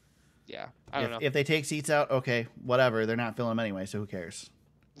us. Yeah, I don't know. If they take seats out, okay, whatever. They're not filling them anyway, so who cares?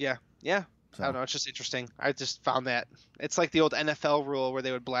 Yeah. So. I don't know. It's just interesting. I just found that. It's like the old NFL rule where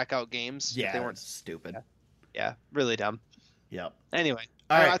they would black out games. Yeah, if they weren't stupid. Yeah, really dumb. Yep. Anyway,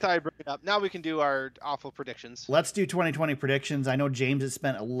 right. I thought I'd bring it up. Now we can do our awful predictions. Let's do 2020 predictions. I know James has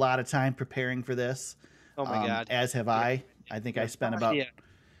spent a lot of time preparing for this. Oh, my God. As have I. I think I spent about... Yeah.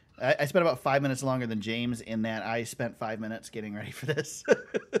 I spent about 5 minutes longer than James in that I spent 5 minutes getting ready for this.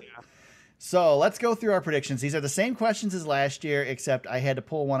 Yeah. So let's go through our predictions. These are the same questions as last year, except I had to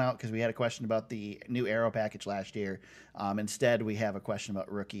pull one out because we had a question about the new Aero package last year. Instead, we have a question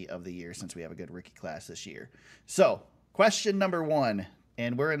about Rookie of the Year since we have a good rookie class this year. So question number 1,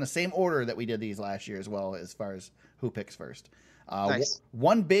 and we're in the same order that we did these last year as well as far as who picks first. Nice.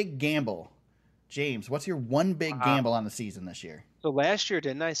 One big gamble. James, what's your one big gamble on the season this year? So last year,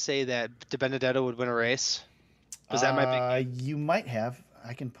 didn't I say that DiBenedetto would win a race? Was that my big? You might have.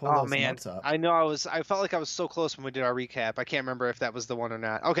 I can pull those notes up. I know I felt like I was so close when we did our recap. I can't remember if that was the one or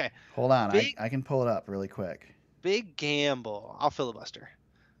not. Okay. Hold on. I can pull it up really quick. Big gamble. I'll filibuster.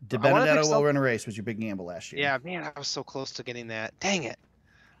 DiBenedetto will win a race was your big gamble last year. Yeah, man, I was so close to getting that. Dang it.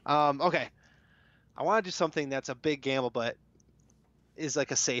 Okay. I want to do something that's a big gamble, but is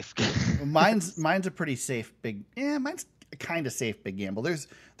like a safe mine's a pretty safe big. Yeah, mine's a kind of safe big gamble. There's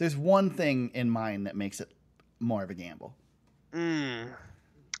one thing in mine that makes it more of a gamble.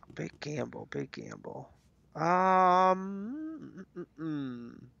 Big gamble. Do you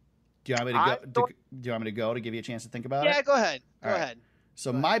want me to go? Do you want me to go to give you a chance to think about it? Yeah, go ahead. Go ahead.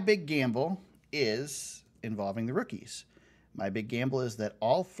 So my big gamble is involving the rookies. My big gamble is that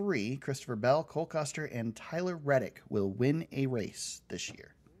all three, Christopher Bell, Cole Custer, and Tyler Reddick, will win a race this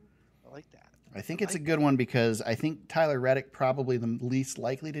year. I like that. I think it's a good one because I think Tyler Reddick probably the least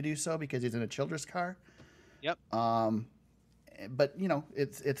likely to do so because he's in a Childress car. Yep. But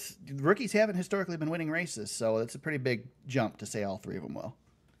it's rookies haven't historically been winning races, so it's a pretty big jump to say all three of them will.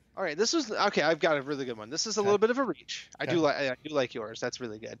 All right, this is okay. I've got a really good one. This is a little bit of a reach. I do like yours. That's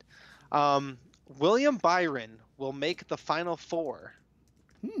really good. William Byron will make the Final Four.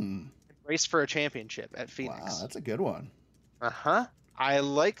 Race for a championship at Phoenix. Wow, that's a good one. I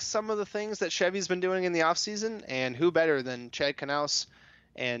like some of the things that Chevy's been doing in the offseason, and who better than Chad Knaus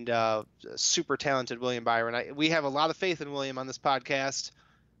and super talented William Byron. We have a lot of faith in William on this podcast,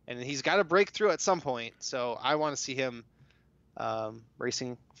 and he's got to break through at some point. So I want to see him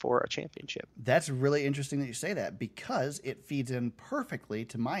racing for a championship. That's really interesting that you say that because it feeds in perfectly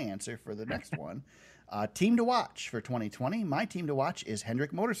to my answer for the next one. Team to watch for 2020. My team to watch is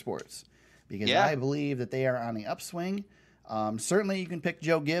Hendrick Motorsports because Yeah. I believe that they are on the upswing. Certainly, you can pick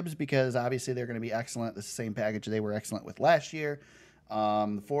Joe Gibbs because obviously they're going to be excellent. This is the same package they were excellent with last year.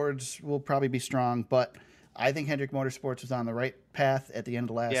 The Fords will probably be strong, but I think Hendrick Motorsports was on the right path at the end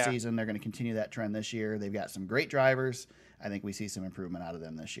of last season. They're going to continue that trend this year. They've got some great drivers. I think we see some improvement out of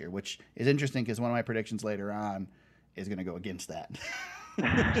them this year, which is interesting because one of my predictions later on is going to go against that.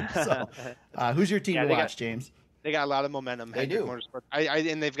 So, who's your team to watch, James? They got a lot of momentum. They do. Motorsport.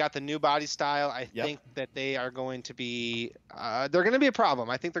 And they've got the new body style. I think that they are going to be they're going to be a problem.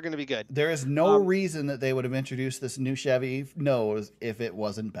 I think they're going to be good. There is no reason that they would have introduced this new Chevy nose if it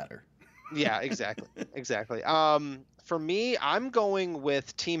wasn't better. Yeah, exactly. Exactly. For me, I'm going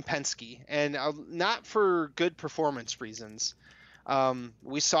with Team Penske, and not for good performance reasons.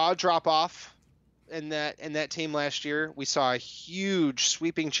 We saw a drop off in that team last year. We saw huge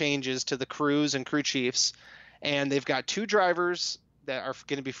sweeping changes to the crews and crew chiefs, and they've got 2 drivers that are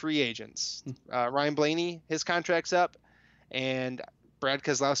going to be free agents. Ryan Blaney, his contract's up, and Brad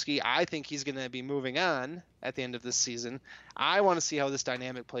Keselowski, I think he's going to be moving on at the end of this season. I want to see how this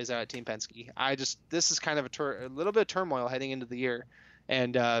dynamic plays out at Team Penske. This is kind of a little bit of turmoil heading into the year,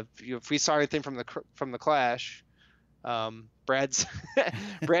 and if we saw anything from the clash, Brad's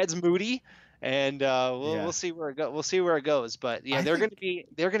moody, and we'll see where it goes. We'll see where it goes, but yeah, they're going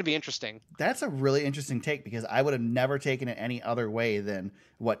to be interesting. That's a really interesting take because I would have never taken it any other way than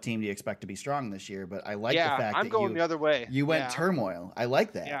what team do you expect to be strong this year. But I like the fact I'm going the other way. You went turmoil. I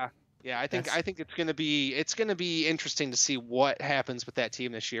like that. Yeah. I think it's going to be interesting to see what happens with that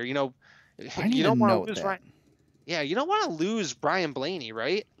team this year. You don't want to lose Ryan. Yeah, you don't want to lose Brian Blaney,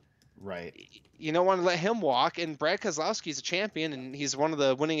 right? Right. You don't want to let him walk. And Brad Keselowski's a champion, and he's one of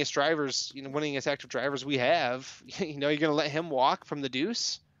the winningest drivers, winningest active drivers we have. You're going to let him walk from the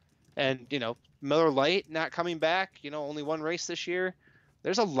deuce, and Miller Lite not coming back. Only one race this year.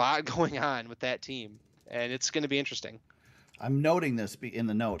 There's a lot going on with that team, and it's going to be interesting. I'm noting this in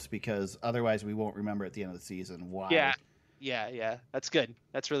the notes because otherwise we won't remember at the end of the season why. Yeah. That's good.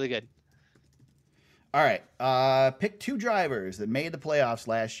 That's really good. All right. Pick 2 drivers that made the playoffs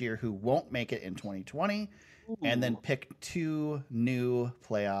last year who won't make it in 2020, and then pick 2 new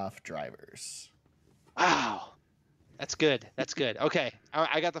playoff drivers. Wow. That's good. Okay.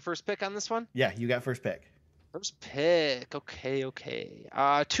 I got the first pick on this one? Yeah, you got first pick. First pick. Okay.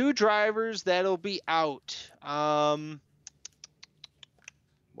 2 drivers that'll be out. Wow.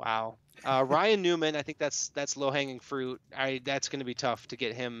 Ryan Newman, I think that's low-hanging fruit. That's going to be tough to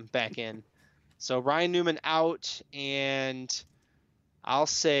get him back in. So Ryan Newman out, and I'll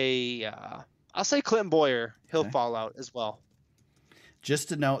say Clinton Boyer. He'll fall out as well. Just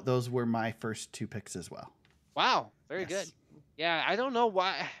to note, those were my first 2 picks as well. Wow, very good. Yeah, I don't know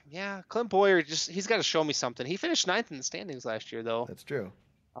why. Yeah, Clinton Boyer he's got to show me something. He finished 9th in the standings last year, though. That's true.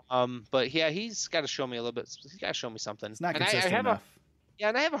 But yeah, he's got to show me a little bit. He's got to show me something. It's not consistent enough.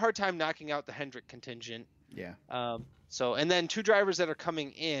 And I have a hard time knocking out the Hendrick contingent. Yeah. So, and then 2 drivers that are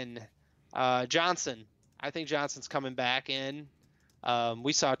coming in. Johnson. I think Johnson's coming back in.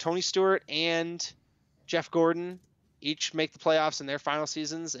 We saw Tony Stewart and Jeff Gordon each make the playoffs in their final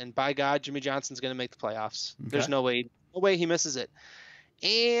seasons, and by God, Jimmy Johnson's going to make the playoffs. Okay. There's no way he misses it.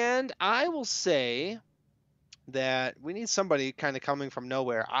 And I will say that we need somebody kind of coming from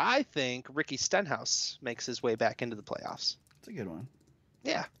nowhere. I think Ricky Stenhouse makes his way back into the playoffs. That's a good one.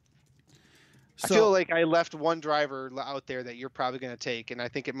 Yeah. So, I feel like I left one driver out there that you're probably going to take, and I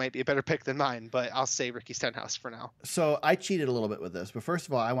think it might be a better pick than mine, but I'll say Ricky Stenhouse for now. So I cheated a little bit with this, but first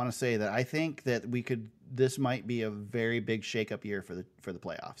of all, I want to say that I think that this might be a very big shakeup year for the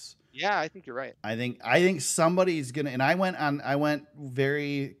playoffs. Yeah, I think you're right. I think somebody's going to, and I went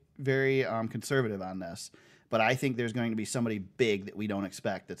very, very conservative on this, but I think there's going to be somebody big that we don't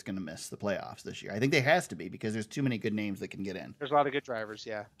expect that's going to miss the playoffs this year. I think there has to be because there's too many good names that can get in. There's a lot of good drivers,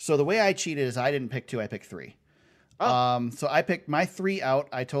 yeah. So the way I cheated is I didn't pick 2, I picked 3. Oh. So I picked my 3 out.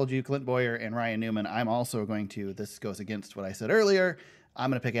 I told you Clint Boyer and Ryan Newman. I'm also going to, this goes against what I said earlier, I'm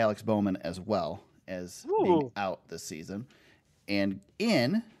going to pick Alex Bowman as well as being out this season. And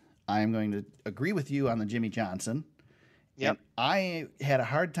I'm going to agree with you on the Jimmy Johnson. Yep. And I had a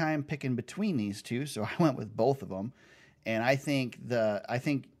hard time picking between these 2, so I went with both of them. And I think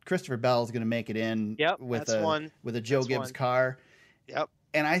Christopher Bell is going to make it in with a Joe Gibbs car. Yep.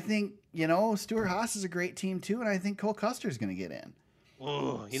 And I think, Stuart Haas is a great team too, and I think Cole Custer is going to get in.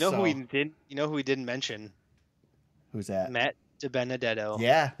 Ooh, who we didn't mention? Who's that? De Benedetto.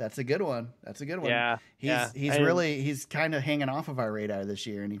 Yeah, that's a good one. That's a good one. Yeah, He's kind of hanging off of our radar this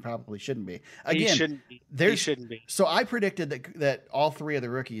year, and he probably shouldn't be. Again, he shouldn't be. So I predicted that all three of the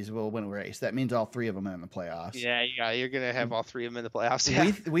rookies will win a race. That means all three of them are in the playoffs. Yeah, you're gonna have all three of them in the playoffs.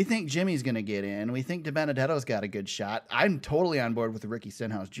 Yeah. We think Jimmy's gonna get in. We think De Benedetto's got a good shot. I'm totally on board with the Ricky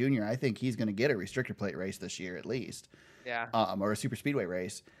Stenhouse Jr. I think he's gonna get a restrictor plate race this year at least. Yeah. Or a super speedway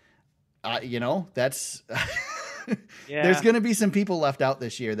race. That's. Yeah. There's going to be some people left out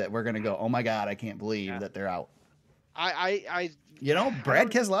this year that we're going to go, oh my God, I can't believe that they're out. Brad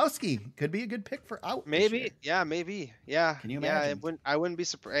Keselowski could be a good pick for out. Maybe. Yeah, maybe. Yeah. Can you imagine? Yeah, I wouldn't be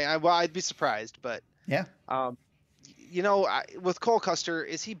surprised. Well, I'd be surprised, but yeah. With Cole Custer,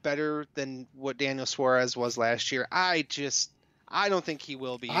 is he better than what Daniel Suarez was last year? I don't think he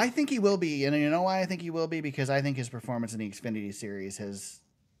will be. I think he will be. And you know why I think he will be? Because I think his performance in the Xfinity Series has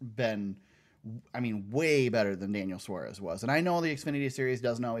been, way better than Daniel Suarez was. And I know the Xfinity Series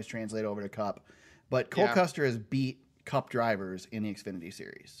doesn't always translate over to Cup, but Cole Custer has beat Cup drivers in the Xfinity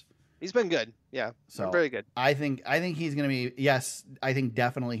Series. He's been good. Yeah. So very good. I think he's going to be, I think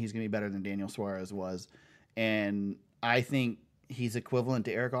definitely he's going to be better than Daniel Suarez was. And I think he's equivalent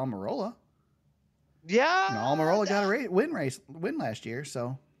to Erik Almirola. Yeah. Almirola got a win last year,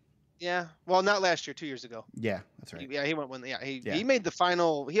 so. Yeah. Well, not last year, 2 years ago. Yeah, that's right. He went when he made the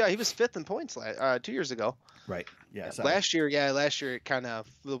final. Yeah, he was fifth in points 2 years ago. Right. Yeah. So. Last year it kind of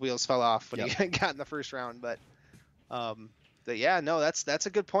the wheels fell off when he got in the first round, but that's a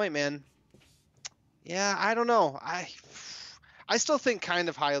good point, man. Yeah, I don't know. I still think kind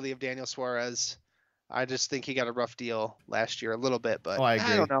of highly of Daniel Suarez. I just think he got a rough deal last year a little bit, but I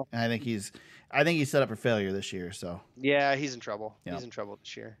agree. I don't know. I think he's set up for failure this year. So yeah, he's in trouble. Yep. He's in trouble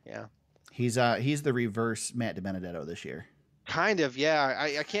this year. Yeah, he's the reverse Matt De Benedetto this year. Kind of. Yeah,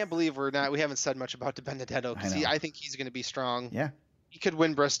 I can't believe we haven't said much about De Benedetto because I think he's going to be strong. Yeah, he could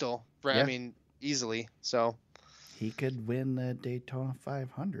win Bristol. I mean, easily. So he could win the Daytona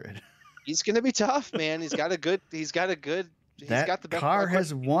 500. He's going to be tough, man. He's got the best car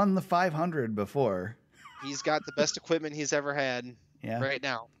has won the 500 before. He's got the best equipment he's ever had right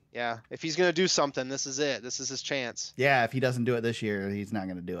now. Yeah. If he's going to do something, this is it. This is his chance. Yeah. If he doesn't do it this year, he's not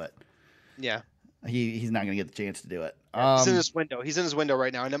going to do it. Yeah. He's not going to get the chance to do it. He's in his window. He's in his window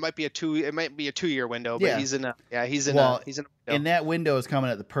right now. And it might be a 2-year window, but he's in a window. And that window is coming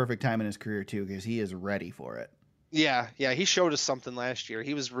at the perfect time in his career too, because he is ready for it. Yeah. Yeah. He showed us something last year.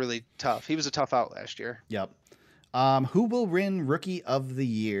 He was really tough. He was a tough out last year. Yep. Who will win Rookie of the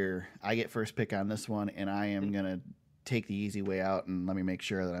Year? I get first pick on this one, and I am going to take the easy way out, and let me make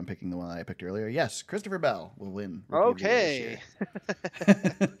sure that I'm picking the one that I picked earlier. Yes, Christopher Bell will win Rookie of the Year this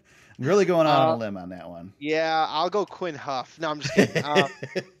year. I'm really going out on a limb on that one. Yeah, I'll go Quinn Huff. No, I'm just kidding.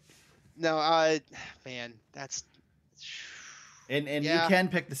 Man, that's... And you can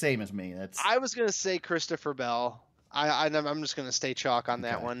pick the same as me. I was going to say Christopher Bell. I'm just going to stay chalk on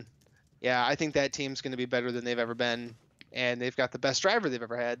that one. Yeah, I think that team's going to be better than they've ever been, and they've got the best driver they've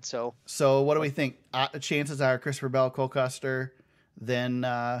ever had. So what do we think? Chances are Christopher Bell, Cole Custer, then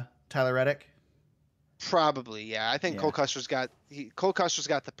Tyler Reddick? Probably, yeah. I think Cole Custer's got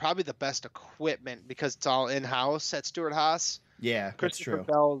probably the best equipment because it's all in-house at Stewart-Haas. Yeah, that's true.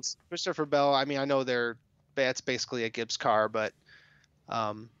 Christopher Bell, I mean, I know that's basically a Gibbs car, but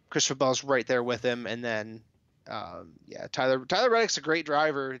Christopher Bell's right there with him, and then Tyler Reddick's a great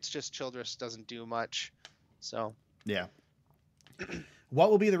driver. It's just Childress doesn't do much. So yeah. What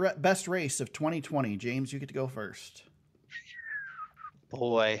will be the best race of 2020? James, you get to go first.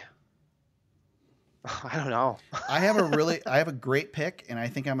 Boy, I don't know. I have a great pick, and I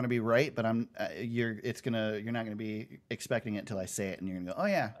think I'm going to be right. But you're not going to be expecting it until I say it, and you're going to go, oh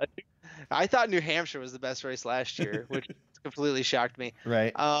yeah. I thought New Hampshire was the best race last year, which completely shocked me.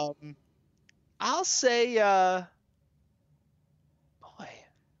 Right. I'll say,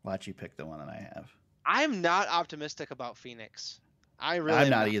 watch you pick the one that I have. I'm not optimistic about Phoenix. I'm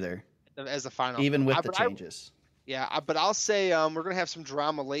not either. As a final, even with the changes. But I'll say we're gonna have some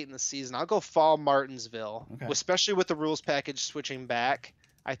drama late in the season. I'll go Fall Martinsville, especially with the rules package switching back.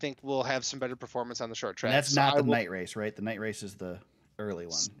 I think we'll have some better performance on the short track. And that's not the night race, right? The night race is the early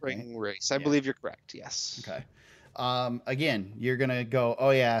one. Spring race. I believe you're correct. Yes. Okay. Again, you're gonna go,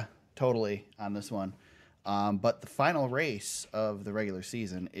 oh yeah, totally on this one. But the final race of the regular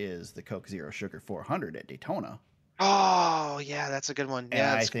season is the Coke Zero Sugar 400 at Daytona. Oh, yeah, that's a good one. And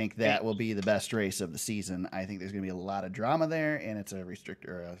I think that will be the best race of the season. I think there's going to be a lot of drama there, and it's a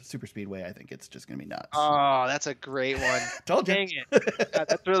super speedway. I think it's just going to be nuts. Oh, that's a great one. Told you. Dang it.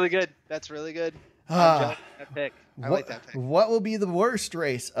 That's really good. That's really good. I'm jealous of that pick. I like that pick. What will be the worst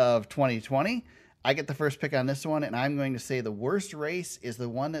race of 2020? I get the first pick on this one, and I'm going to say the worst race is the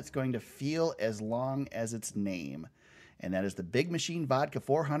one that's going to feel as long as its name, and that is the Big Machine Vodka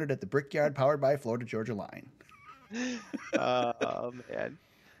 400 at the Brickyard, powered by Florida Georgia Line. Oh man,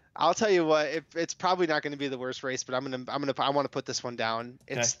 I'll tell you what. It's probably not going to be the worst race, but I want to put this one down.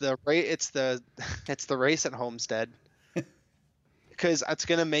 It's the race at Homestead. Because it's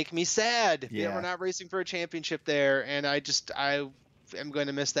going to make me sad. Yeah, we're not racing for a championship there, and I am going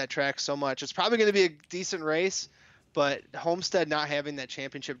to miss that track so much. It's probably going to be a decent race, but Homestead not having that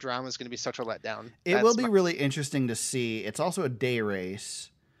championship drama is going to be such a letdown. It will be really interesting to see. It's also a day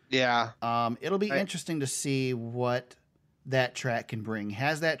race. Yeah. It'll be interesting to see what that track can bring.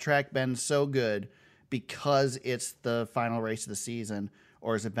 Has that track been so good because it's the final race of the season,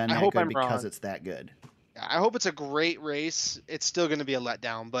 or has it been that good because it's that good? I hope it's a great race. It's still going to be a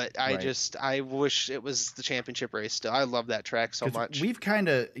letdown, but I wish it was the championship race still. I love that track so much. You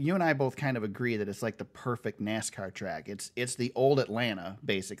and I both kind of agree that it's like the perfect NASCAR track. It's the old Atlanta,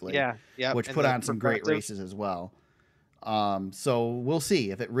 basically. Yeah. Which put on some great races as well. So we'll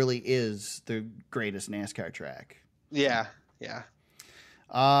see if it really is the greatest NASCAR track. Yeah.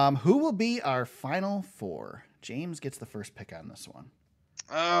 Who will be our final four? James gets the first pick on this one.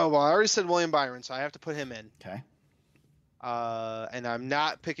 Oh, well, I already said William Byron, so I have to put him in. Okay. And I'm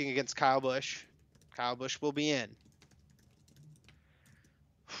not picking against Kyle Busch. Kyle Busch will be in.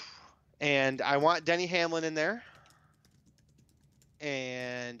 And I want Denny Hamlin in there.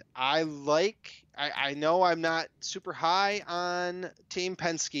 And I know I'm not super high on Team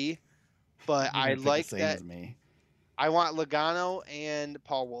Penske, but I like that. I want Logano and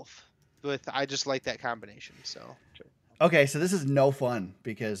Paul Wolfe. I just like that combination, so... Okay, so this is no fun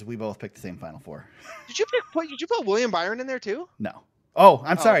because we both picked the same Final Four. Did you put William Byron in there too? No. Oh,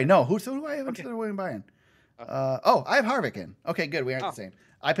 I'm sorry. No. Who do I have instead of William Byron? I have Harvick in. Okay, good. We aren't the same.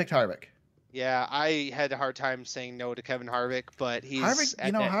 I picked Harvick. Yeah, I had a hard time saying no to Kevin Harvick, but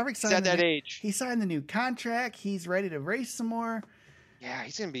Harvick's signed that age. He signed the new contract. He's ready to race some more. Yeah,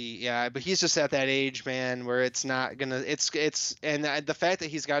 he's gonna be. Yeah, but he's just at that age, man, where it's not gonna. And the fact that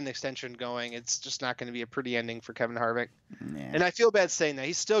he's got an extension going, it's just not gonna be a pretty ending for Kevin Harvick. Yeah. And I feel bad saying that.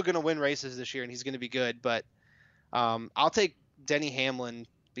 He's still gonna win races this year, and he's gonna be good. But I'll take Denny Hamlin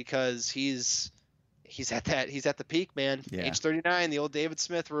because he's at the peak, man. Yeah. Age 39, the old David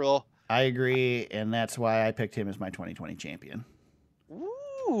Smith rule. I agree, and that's why I picked him as my 2020 champion.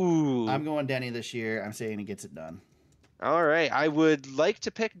 Ooh. I'm going Denny this year. I'm saying he gets it done. All right. I would like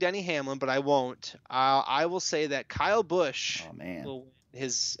to pick Denny Hamlin, but I won't. I will say that Kyle Busch will win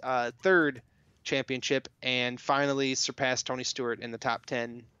his third championship and finally surpass Tony Stewart in the top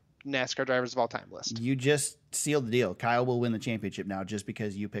 10 NASCAR drivers of all time list. You just sealed the deal. Kyle will win the championship now just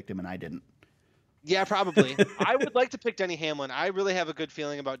because you picked him and I didn't. Yeah, probably. I would like to pick Denny Hamlin. I really have a good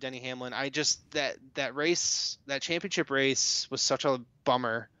feeling about Denny Hamlin. I just that race, that championship race was such a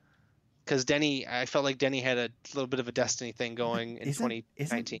bummer. Because I felt like Denny had a little bit of a destiny thing going in 2019.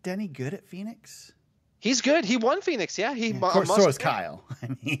 Isn't Denny good at Phoenix? He's good. He won Phoenix, yeah. Of course, so is Kyle. I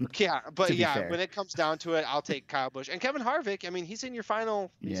mean, yeah, but yeah, when it comes down to it, I'll take Kyle Busch and Kevin Harvick. I mean, he's in your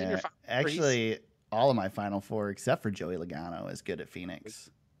final. Actually, all of my final four except for Joey Logano is good at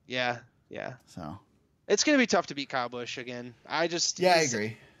Phoenix. Yeah. So it's gonna be tough to beat Kyle Busch again. I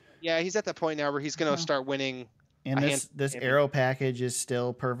agree. Yeah, he's at that point now where he's gonna start winning. And this aero package is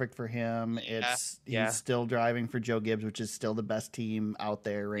still perfect for him. He's still driving for Joe Gibbs, which is still the best team out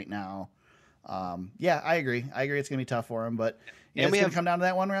there right now. I agree. It's going to be tough for him, but it's going to come down to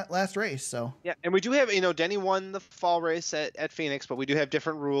that one last race. So yeah, and we do have Denny won the fall race at Phoenix, but we do have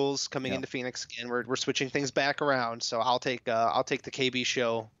different rules coming into Phoenix again. We're switching things back around. So I'll take the KB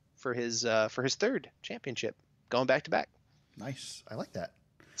show for his third championship, going back to back. Nice, I like that.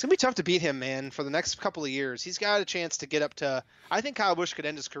 It's going to be tough to beat him, man, for the next couple of years. He's got a chance to get up to – I think Kyle Busch could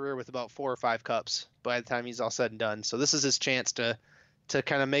end his career with about 4 or 5 cups by the time he's all said and done. So this is his chance to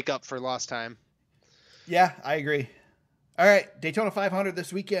kind of make up for lost time. Yeah, I agree. All right, Daytona 500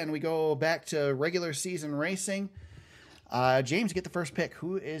 this weekend. We go back to regular season racing. James, get the first pick.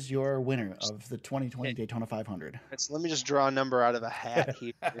 Who is your winner of the 2020 Daytona 500? Let me just draw a number out of a hat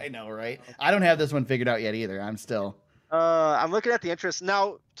here. I know, right? I don't have this one figured out yet either. I'm still – I'm looking at the interest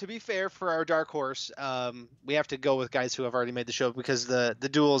now. To be fair, for our dark horse, we have to go with guys who have already made the show because the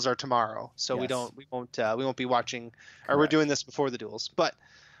duels are tomorrow. So we won't be watching, or we're doing this before the duels. But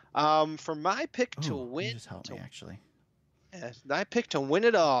for my pick to win, just help me actually. Yeah, I picked to win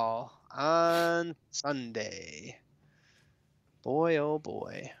it all on Sunday. Boy, oh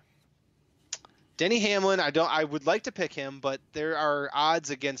boy. Denny Hamlin, I would like to pick him, but there are odds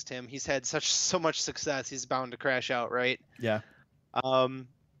against him. He's had so much success. He's bound to crash out, right? Yeah.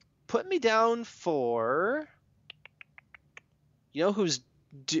 put me down for. You know who's?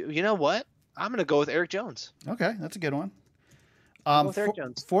 You know what? I'm gonna go with Erik Jones. Okay, that's a good one. With Erik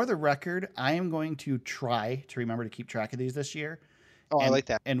Jones. For the record, I am going to try to remember to keep track of these this year. Oh, I like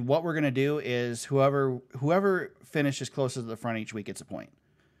that. And what we're going to do is whoever finishes closest to the front each week gets a point.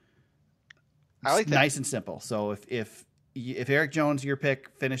 I like that. Nice and simple. So if Erik Jones, your pick,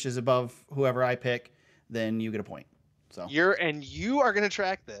 finishes above whoever I pick, then you get a point. So you are going to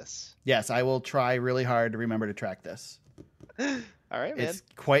track this. Yes, I will try really hard to remember to track this. All right, man. It's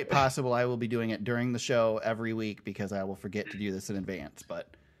quite possible I will be doing it during the show every week because I will forget to do this in advance.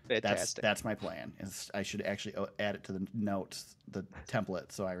 But that's my plan. I should actually add it to the notes, the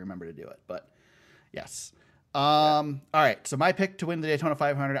template, so I remember to do it. But yes. All right. So my pick to win the Daytona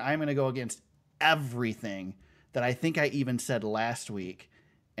 500, I'm going to go against everything that I think I even said last week,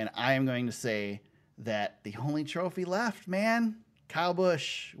 and I am going to say that the only trophy left, man, Kyle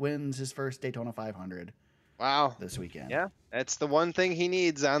Busch wins his first Daytona 500. Wow. This weekend. Yeah, that's the one thing he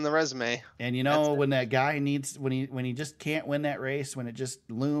needs on the resume. And when that guy needs when he just can't win that race, when it just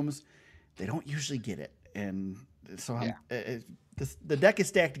looms, they don't usually get it. And so the deck is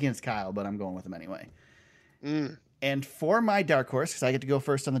stacked against Kyle, but I'm going with him anyway. And for my dark horse, because I get to go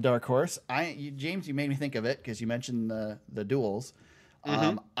first on the dark horse, James, you made me think of it because you mentioned the duels.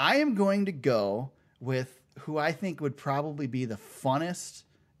 I am going to go with who I think would probably be the funnest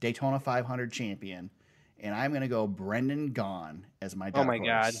Daytona 500 champion. And I'm going to go Brendan Gaughan as my dark horse. Oh, my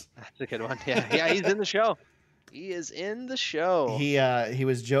God. That's a good one. Yeah, he's in the show. He is in the show. He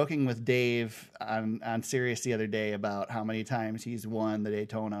was joking with Dave on Sirius the other day about how many times he's won the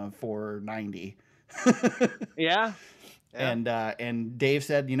Daytona 490. Yeah. And Dave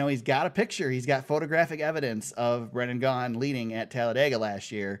said, he's got a picture. He's got photographic evidence of Brendan Gaughan leading at Talladega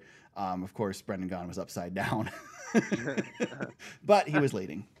last year. Of course, Brendan Gaughan was upside down. But he was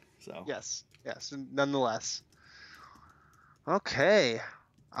leading. So Yes, nonetheless. Okay.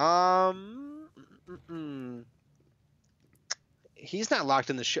 He's not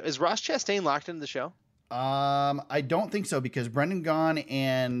locked in the show. Is Ross Chastain locked into the show? I don't think so because Brendan Gaughan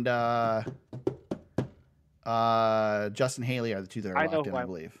and Justin Haley are the two that are locked in, I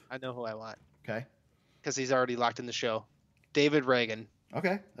believe. I know who I want. Okay. Because he's already locked in the show. David Reagan.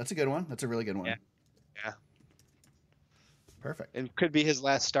 Okay, that's a good one. That's a really good one. Yeah. Perfect. It could be his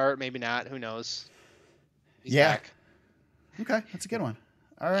last start, maybe not. Who knows? He's back. Okay, that's a good one.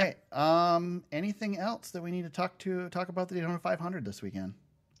 All right. Anything else that we need to talk about the Daytona 500 this weekend?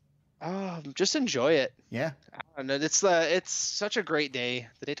 Just enjoy it. Yeah. I don't know. It's such a great day.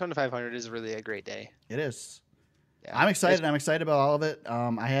 The Daytona 500 is really a great day. It is. Yeah. I'm excited. I'm excited about all of it.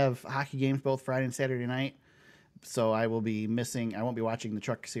 I have hockey games both Friday and Saturday night. So I will be missing. I won't be watching the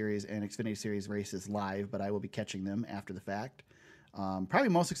Truck Series and Xfinity Series races live, but I will be catching them after the fact. Probably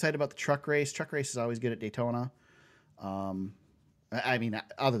most excited about the truck race. Truck race is always good at Daytona. I mean,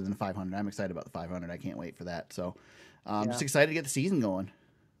 other than the 500, I'm excited about the 500. I can't wait for that. So just excited to get the season going.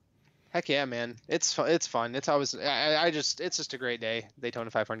 Heck yeah, man! It's fun. It's fun. It's always. It's just a great day. Daytona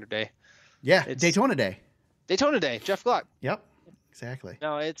 500 day. Yeah, Daytona Day. Daytona Day. Jeff Gluck. Yep. Exactly.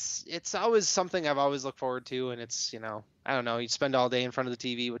 No, it's always something I've always looked forward to, and it's I don't know, you spend all day in front of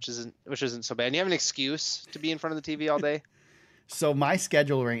the TV, which isn't so bad. And you have an excuse to be in front of the TV all day. So my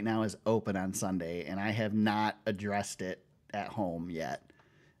schedule right now is open on Sunday, and I have not addressed it at home yet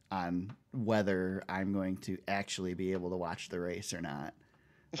on whether I'm going to actually be able to watch the race or not.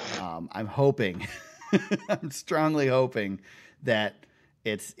 I'm hoping, I'm strongly hoping that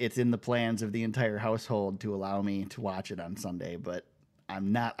it's in the plans of the entire household to allow me to watch it on Sunday, but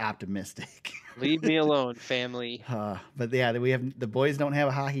I'm not optimistic. Leave me alone, family. But yeah, we have the boys don't have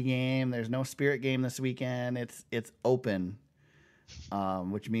a hockey game. There's no Spirit game this weekend. It's open,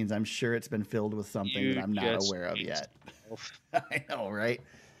 which means I'm sure it's been filled with something that I'm not aware of yet. I know, right?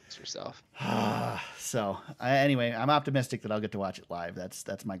 It's yourself. So anyway, I'm optimistic that I'll get to watch it live.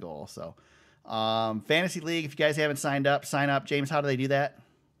 That's my goal. So. Fantasy League, if you guys haven't signed up, sign up. James, how do they do that?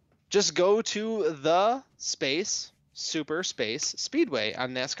 Just go to the Super Space Speedway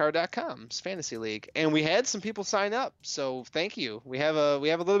on NASCAR.com's Fantasy League, and we had some people sign up, so thank you. We have a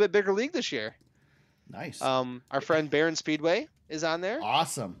little bit bigger league this year. Nice. Our friend Baron Speedway is on there.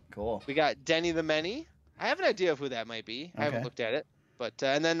 Awesome. Cool. We got Denny the Many. I have an idea of who that might be. I haven't looked at it, but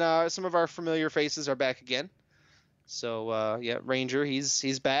and then some of our familiar faces are back again. So Ranger,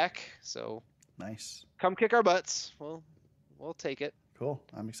 he's back. So. Nice. Come kick our butts. We'll take it. Cool.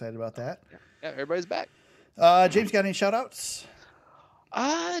 I'm excited about that. Yeah, everybody's back. James, got any shout outs?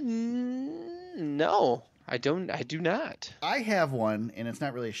 No, I do not. I have one, and it's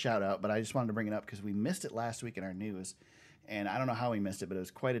not really a shout out, but I just wanted to bring it up because we missed it last week in our news. And I don't know how we missed it, but it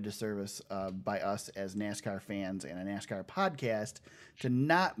was quite a disservice by us as NASCAR fans and a NASCAR podcast to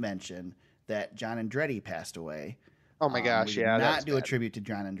not mention that John Andretti passed away. Oh my gosh! We did not do a tribute to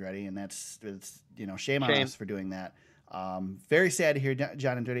John Andretti, and it's shame on us for doing that. Very sad to hear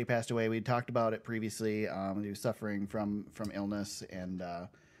John Andretti passed away. We talked about it previously. He was suffering from illness, and a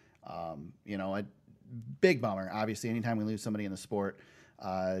big bummer. Obviously, anytime we lose somebody in the sport,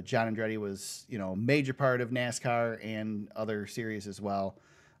 John Andretti was a major part of NASCAR and other series as well.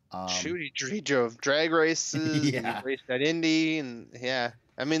 He drove drag races. Yeah. He raced at Indy, and yeah.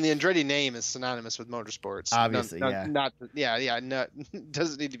 I mean, the Andretti name is synonymous with motorsports. Obviously, doesn't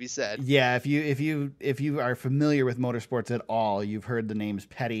need to be said. Yeah, if you are familiar with motorsports at all, you've heard the names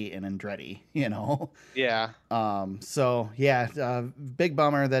Petty and Andretti. Yeah. Big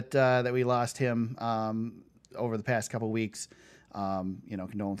bummer that we lost him over the past couple weeks.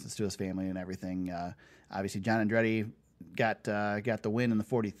 Condolences to his family and everything. Obviously, John Andretti got the win in the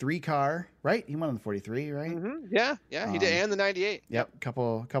 43 car, right? He won in the 43, right? Mm-hmm. Yeah, he did, and the 98. Yep,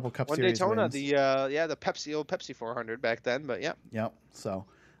 couple Cup One Series Daytona, wins. the Pepsi 400 back then, but yeah. Yep. So,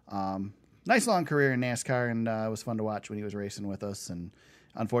 nice long career in NASCAR, and it was fun to watch when he was racing with us. And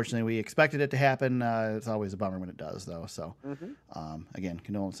unfortunately, we expected it to happen. It's always a bummer when it does, though. So, again,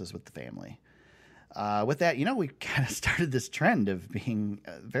 condolences with the family. With that, we kind of started this trend of being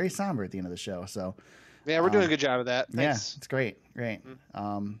very somber at the end of the show. So. Yeah, we're doing a good job of that. Thanks. Yeah, it's great.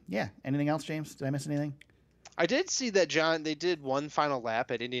 Anything else, James? Did I miss anything? I did see that, John, they did one final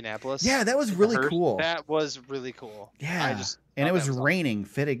lap at Indianapolis. Yeah, that was really cool. That was really cool. Yeah. And it was raining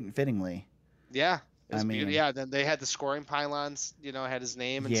fittingly. Yeah. Then they had the scoring pylons, had his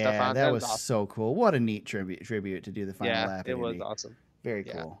name and stuff on. Yeah, that was awesome. So cool. What a neat tribute to do the final lap. Yeah, it was awesome. Very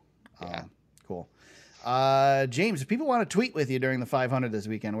cool. Yeah. Cool. James, if people want to tweet with you during the 500 this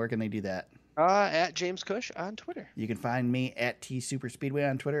weekend, where can they do that? At James Cush on Twitter. You can find me at TSuperspeedway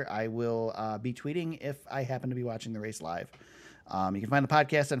on Twitter. I will be tweeting if I happen to be watching the race live. You can find the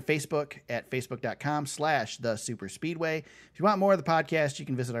podcast on Facebook at facebook.com/thesuperspeedway. If you want more of the podcast, you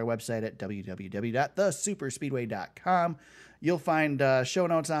can visit our website at www.thesuperspeedway.com. You'll find show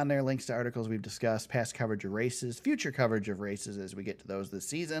notes on there, links to articles we've discussed, past coverage of races, future coverage of races as we get to those this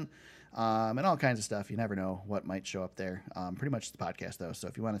season. And all kinds of stuff. You never know what might show up there. Pretty much the podcast, though. So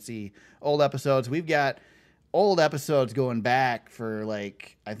if you want to see old episodes, we've got old episodes going back for, I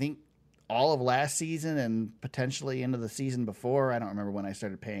think all of last season and potentially into the season before. I don't remember when I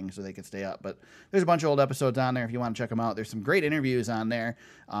started paying so they could stay up. But there's a bunch of old episodes on there if you want to check them out. There's some great interviews on there.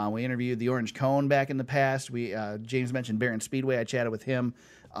 We interviewed the Orange Cone back in the past. James mentioned Barron Speedway. I chatted with him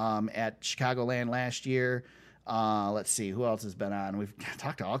at Chicagoland last year. Let's see who else has been on. We've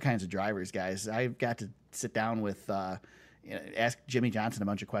talked to all kinds of drivers, guys. I got to sit down with ask Jimmy Johnson a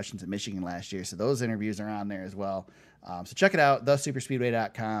bunch of questions at Michigan last year, so those interviews are on there as well. So check it out,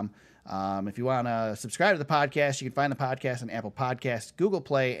 thesuperspeedway.com. If you want to subscribe to the podcast, you can find the podcast on Apple Podcasts, Google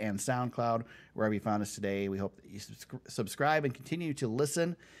Play, and SoundCloud, wherever you found us today. We hope that you subscribe and continue to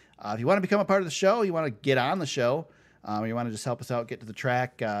listen. If you want to become a part of the show, you want to get on the show, or you want to just help us out, get to the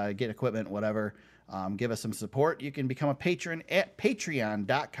track, get equipment, whatever. Give us some support. You can become a patron at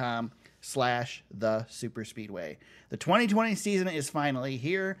patreon.com/thesuperspeedway. The 2020 season is finally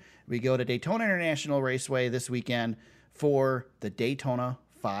here. We go to Daytona International Raceway this weekend for the Daytona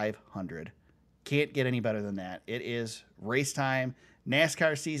 500. Can't get any better than that. It is race time.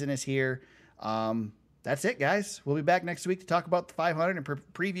 NASCAR season is here. That's it, guys. We'll be back next week to talk about the 500 and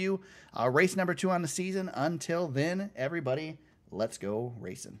preview race number 2 on the season. Until then, everybody, let's go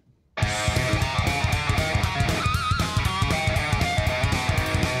racing.